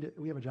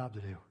we have a job to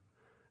do.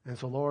 And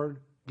so, Lord,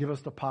 give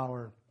us the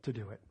power to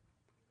do it.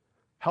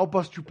 Help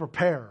us to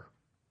prepare,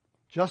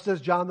 just as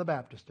John the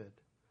Baptist did.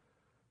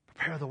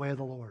 Prepare the way of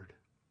the Lord.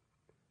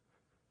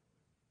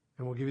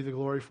 And we'll give you the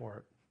glory for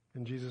it.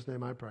 In Jesus'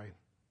 name I pray.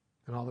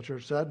 And all the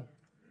church said,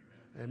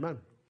 Amen.